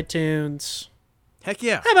us on iTunes. Heck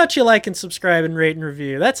yeah. How about you like and subscribe and rate and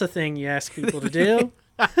review? That's a thing you ask people to do.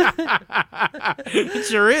 It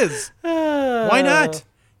sure is. Why not?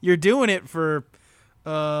 You're doing it for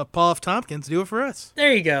Paul F. Tompkins. Do it for us.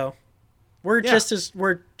 There you go. We're Yeah. just as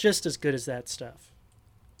good as that stuff.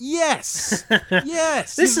 Yes.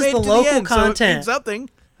 Yes. This You've is made the it to local end, so it content. means something.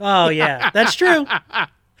 Oh yeah, that's true.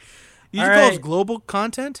 You All call us right. global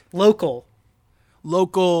content? Local.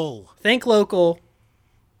 Local. Think local.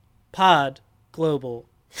 Pod global.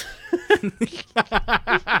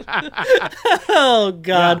 Oh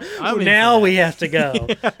God! Yeah, I'm in Now for we have to go.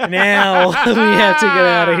 Now we have to get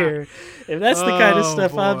out of here. If that's the kind of Oh,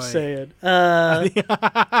 stuff I'm boy. saying.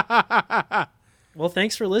 Well,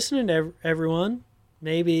 thanks for listening to everyone.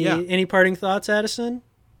 Maybe Yeah. any parting thoughts, Addison?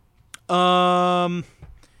 Have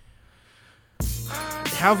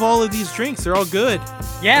all of these drinks. They're all good.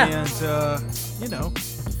 Yeah. And,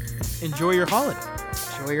 enjoy your holiday.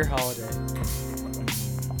 Enjoy your holiday.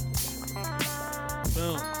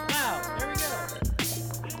 Boom. Wow, there we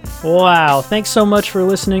go. Wow, thanks so much for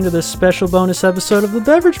listening to this special bonus episode of the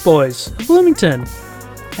Beverage Boys of Bloomington.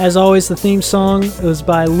 As always, the theme song was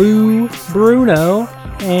by Lou Bruno,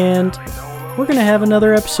 and we're going to have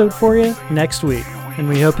another episode for you next week. And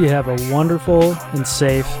we hope you have a wonderful and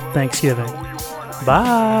safe Thanksgiving.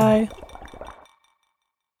 Bye.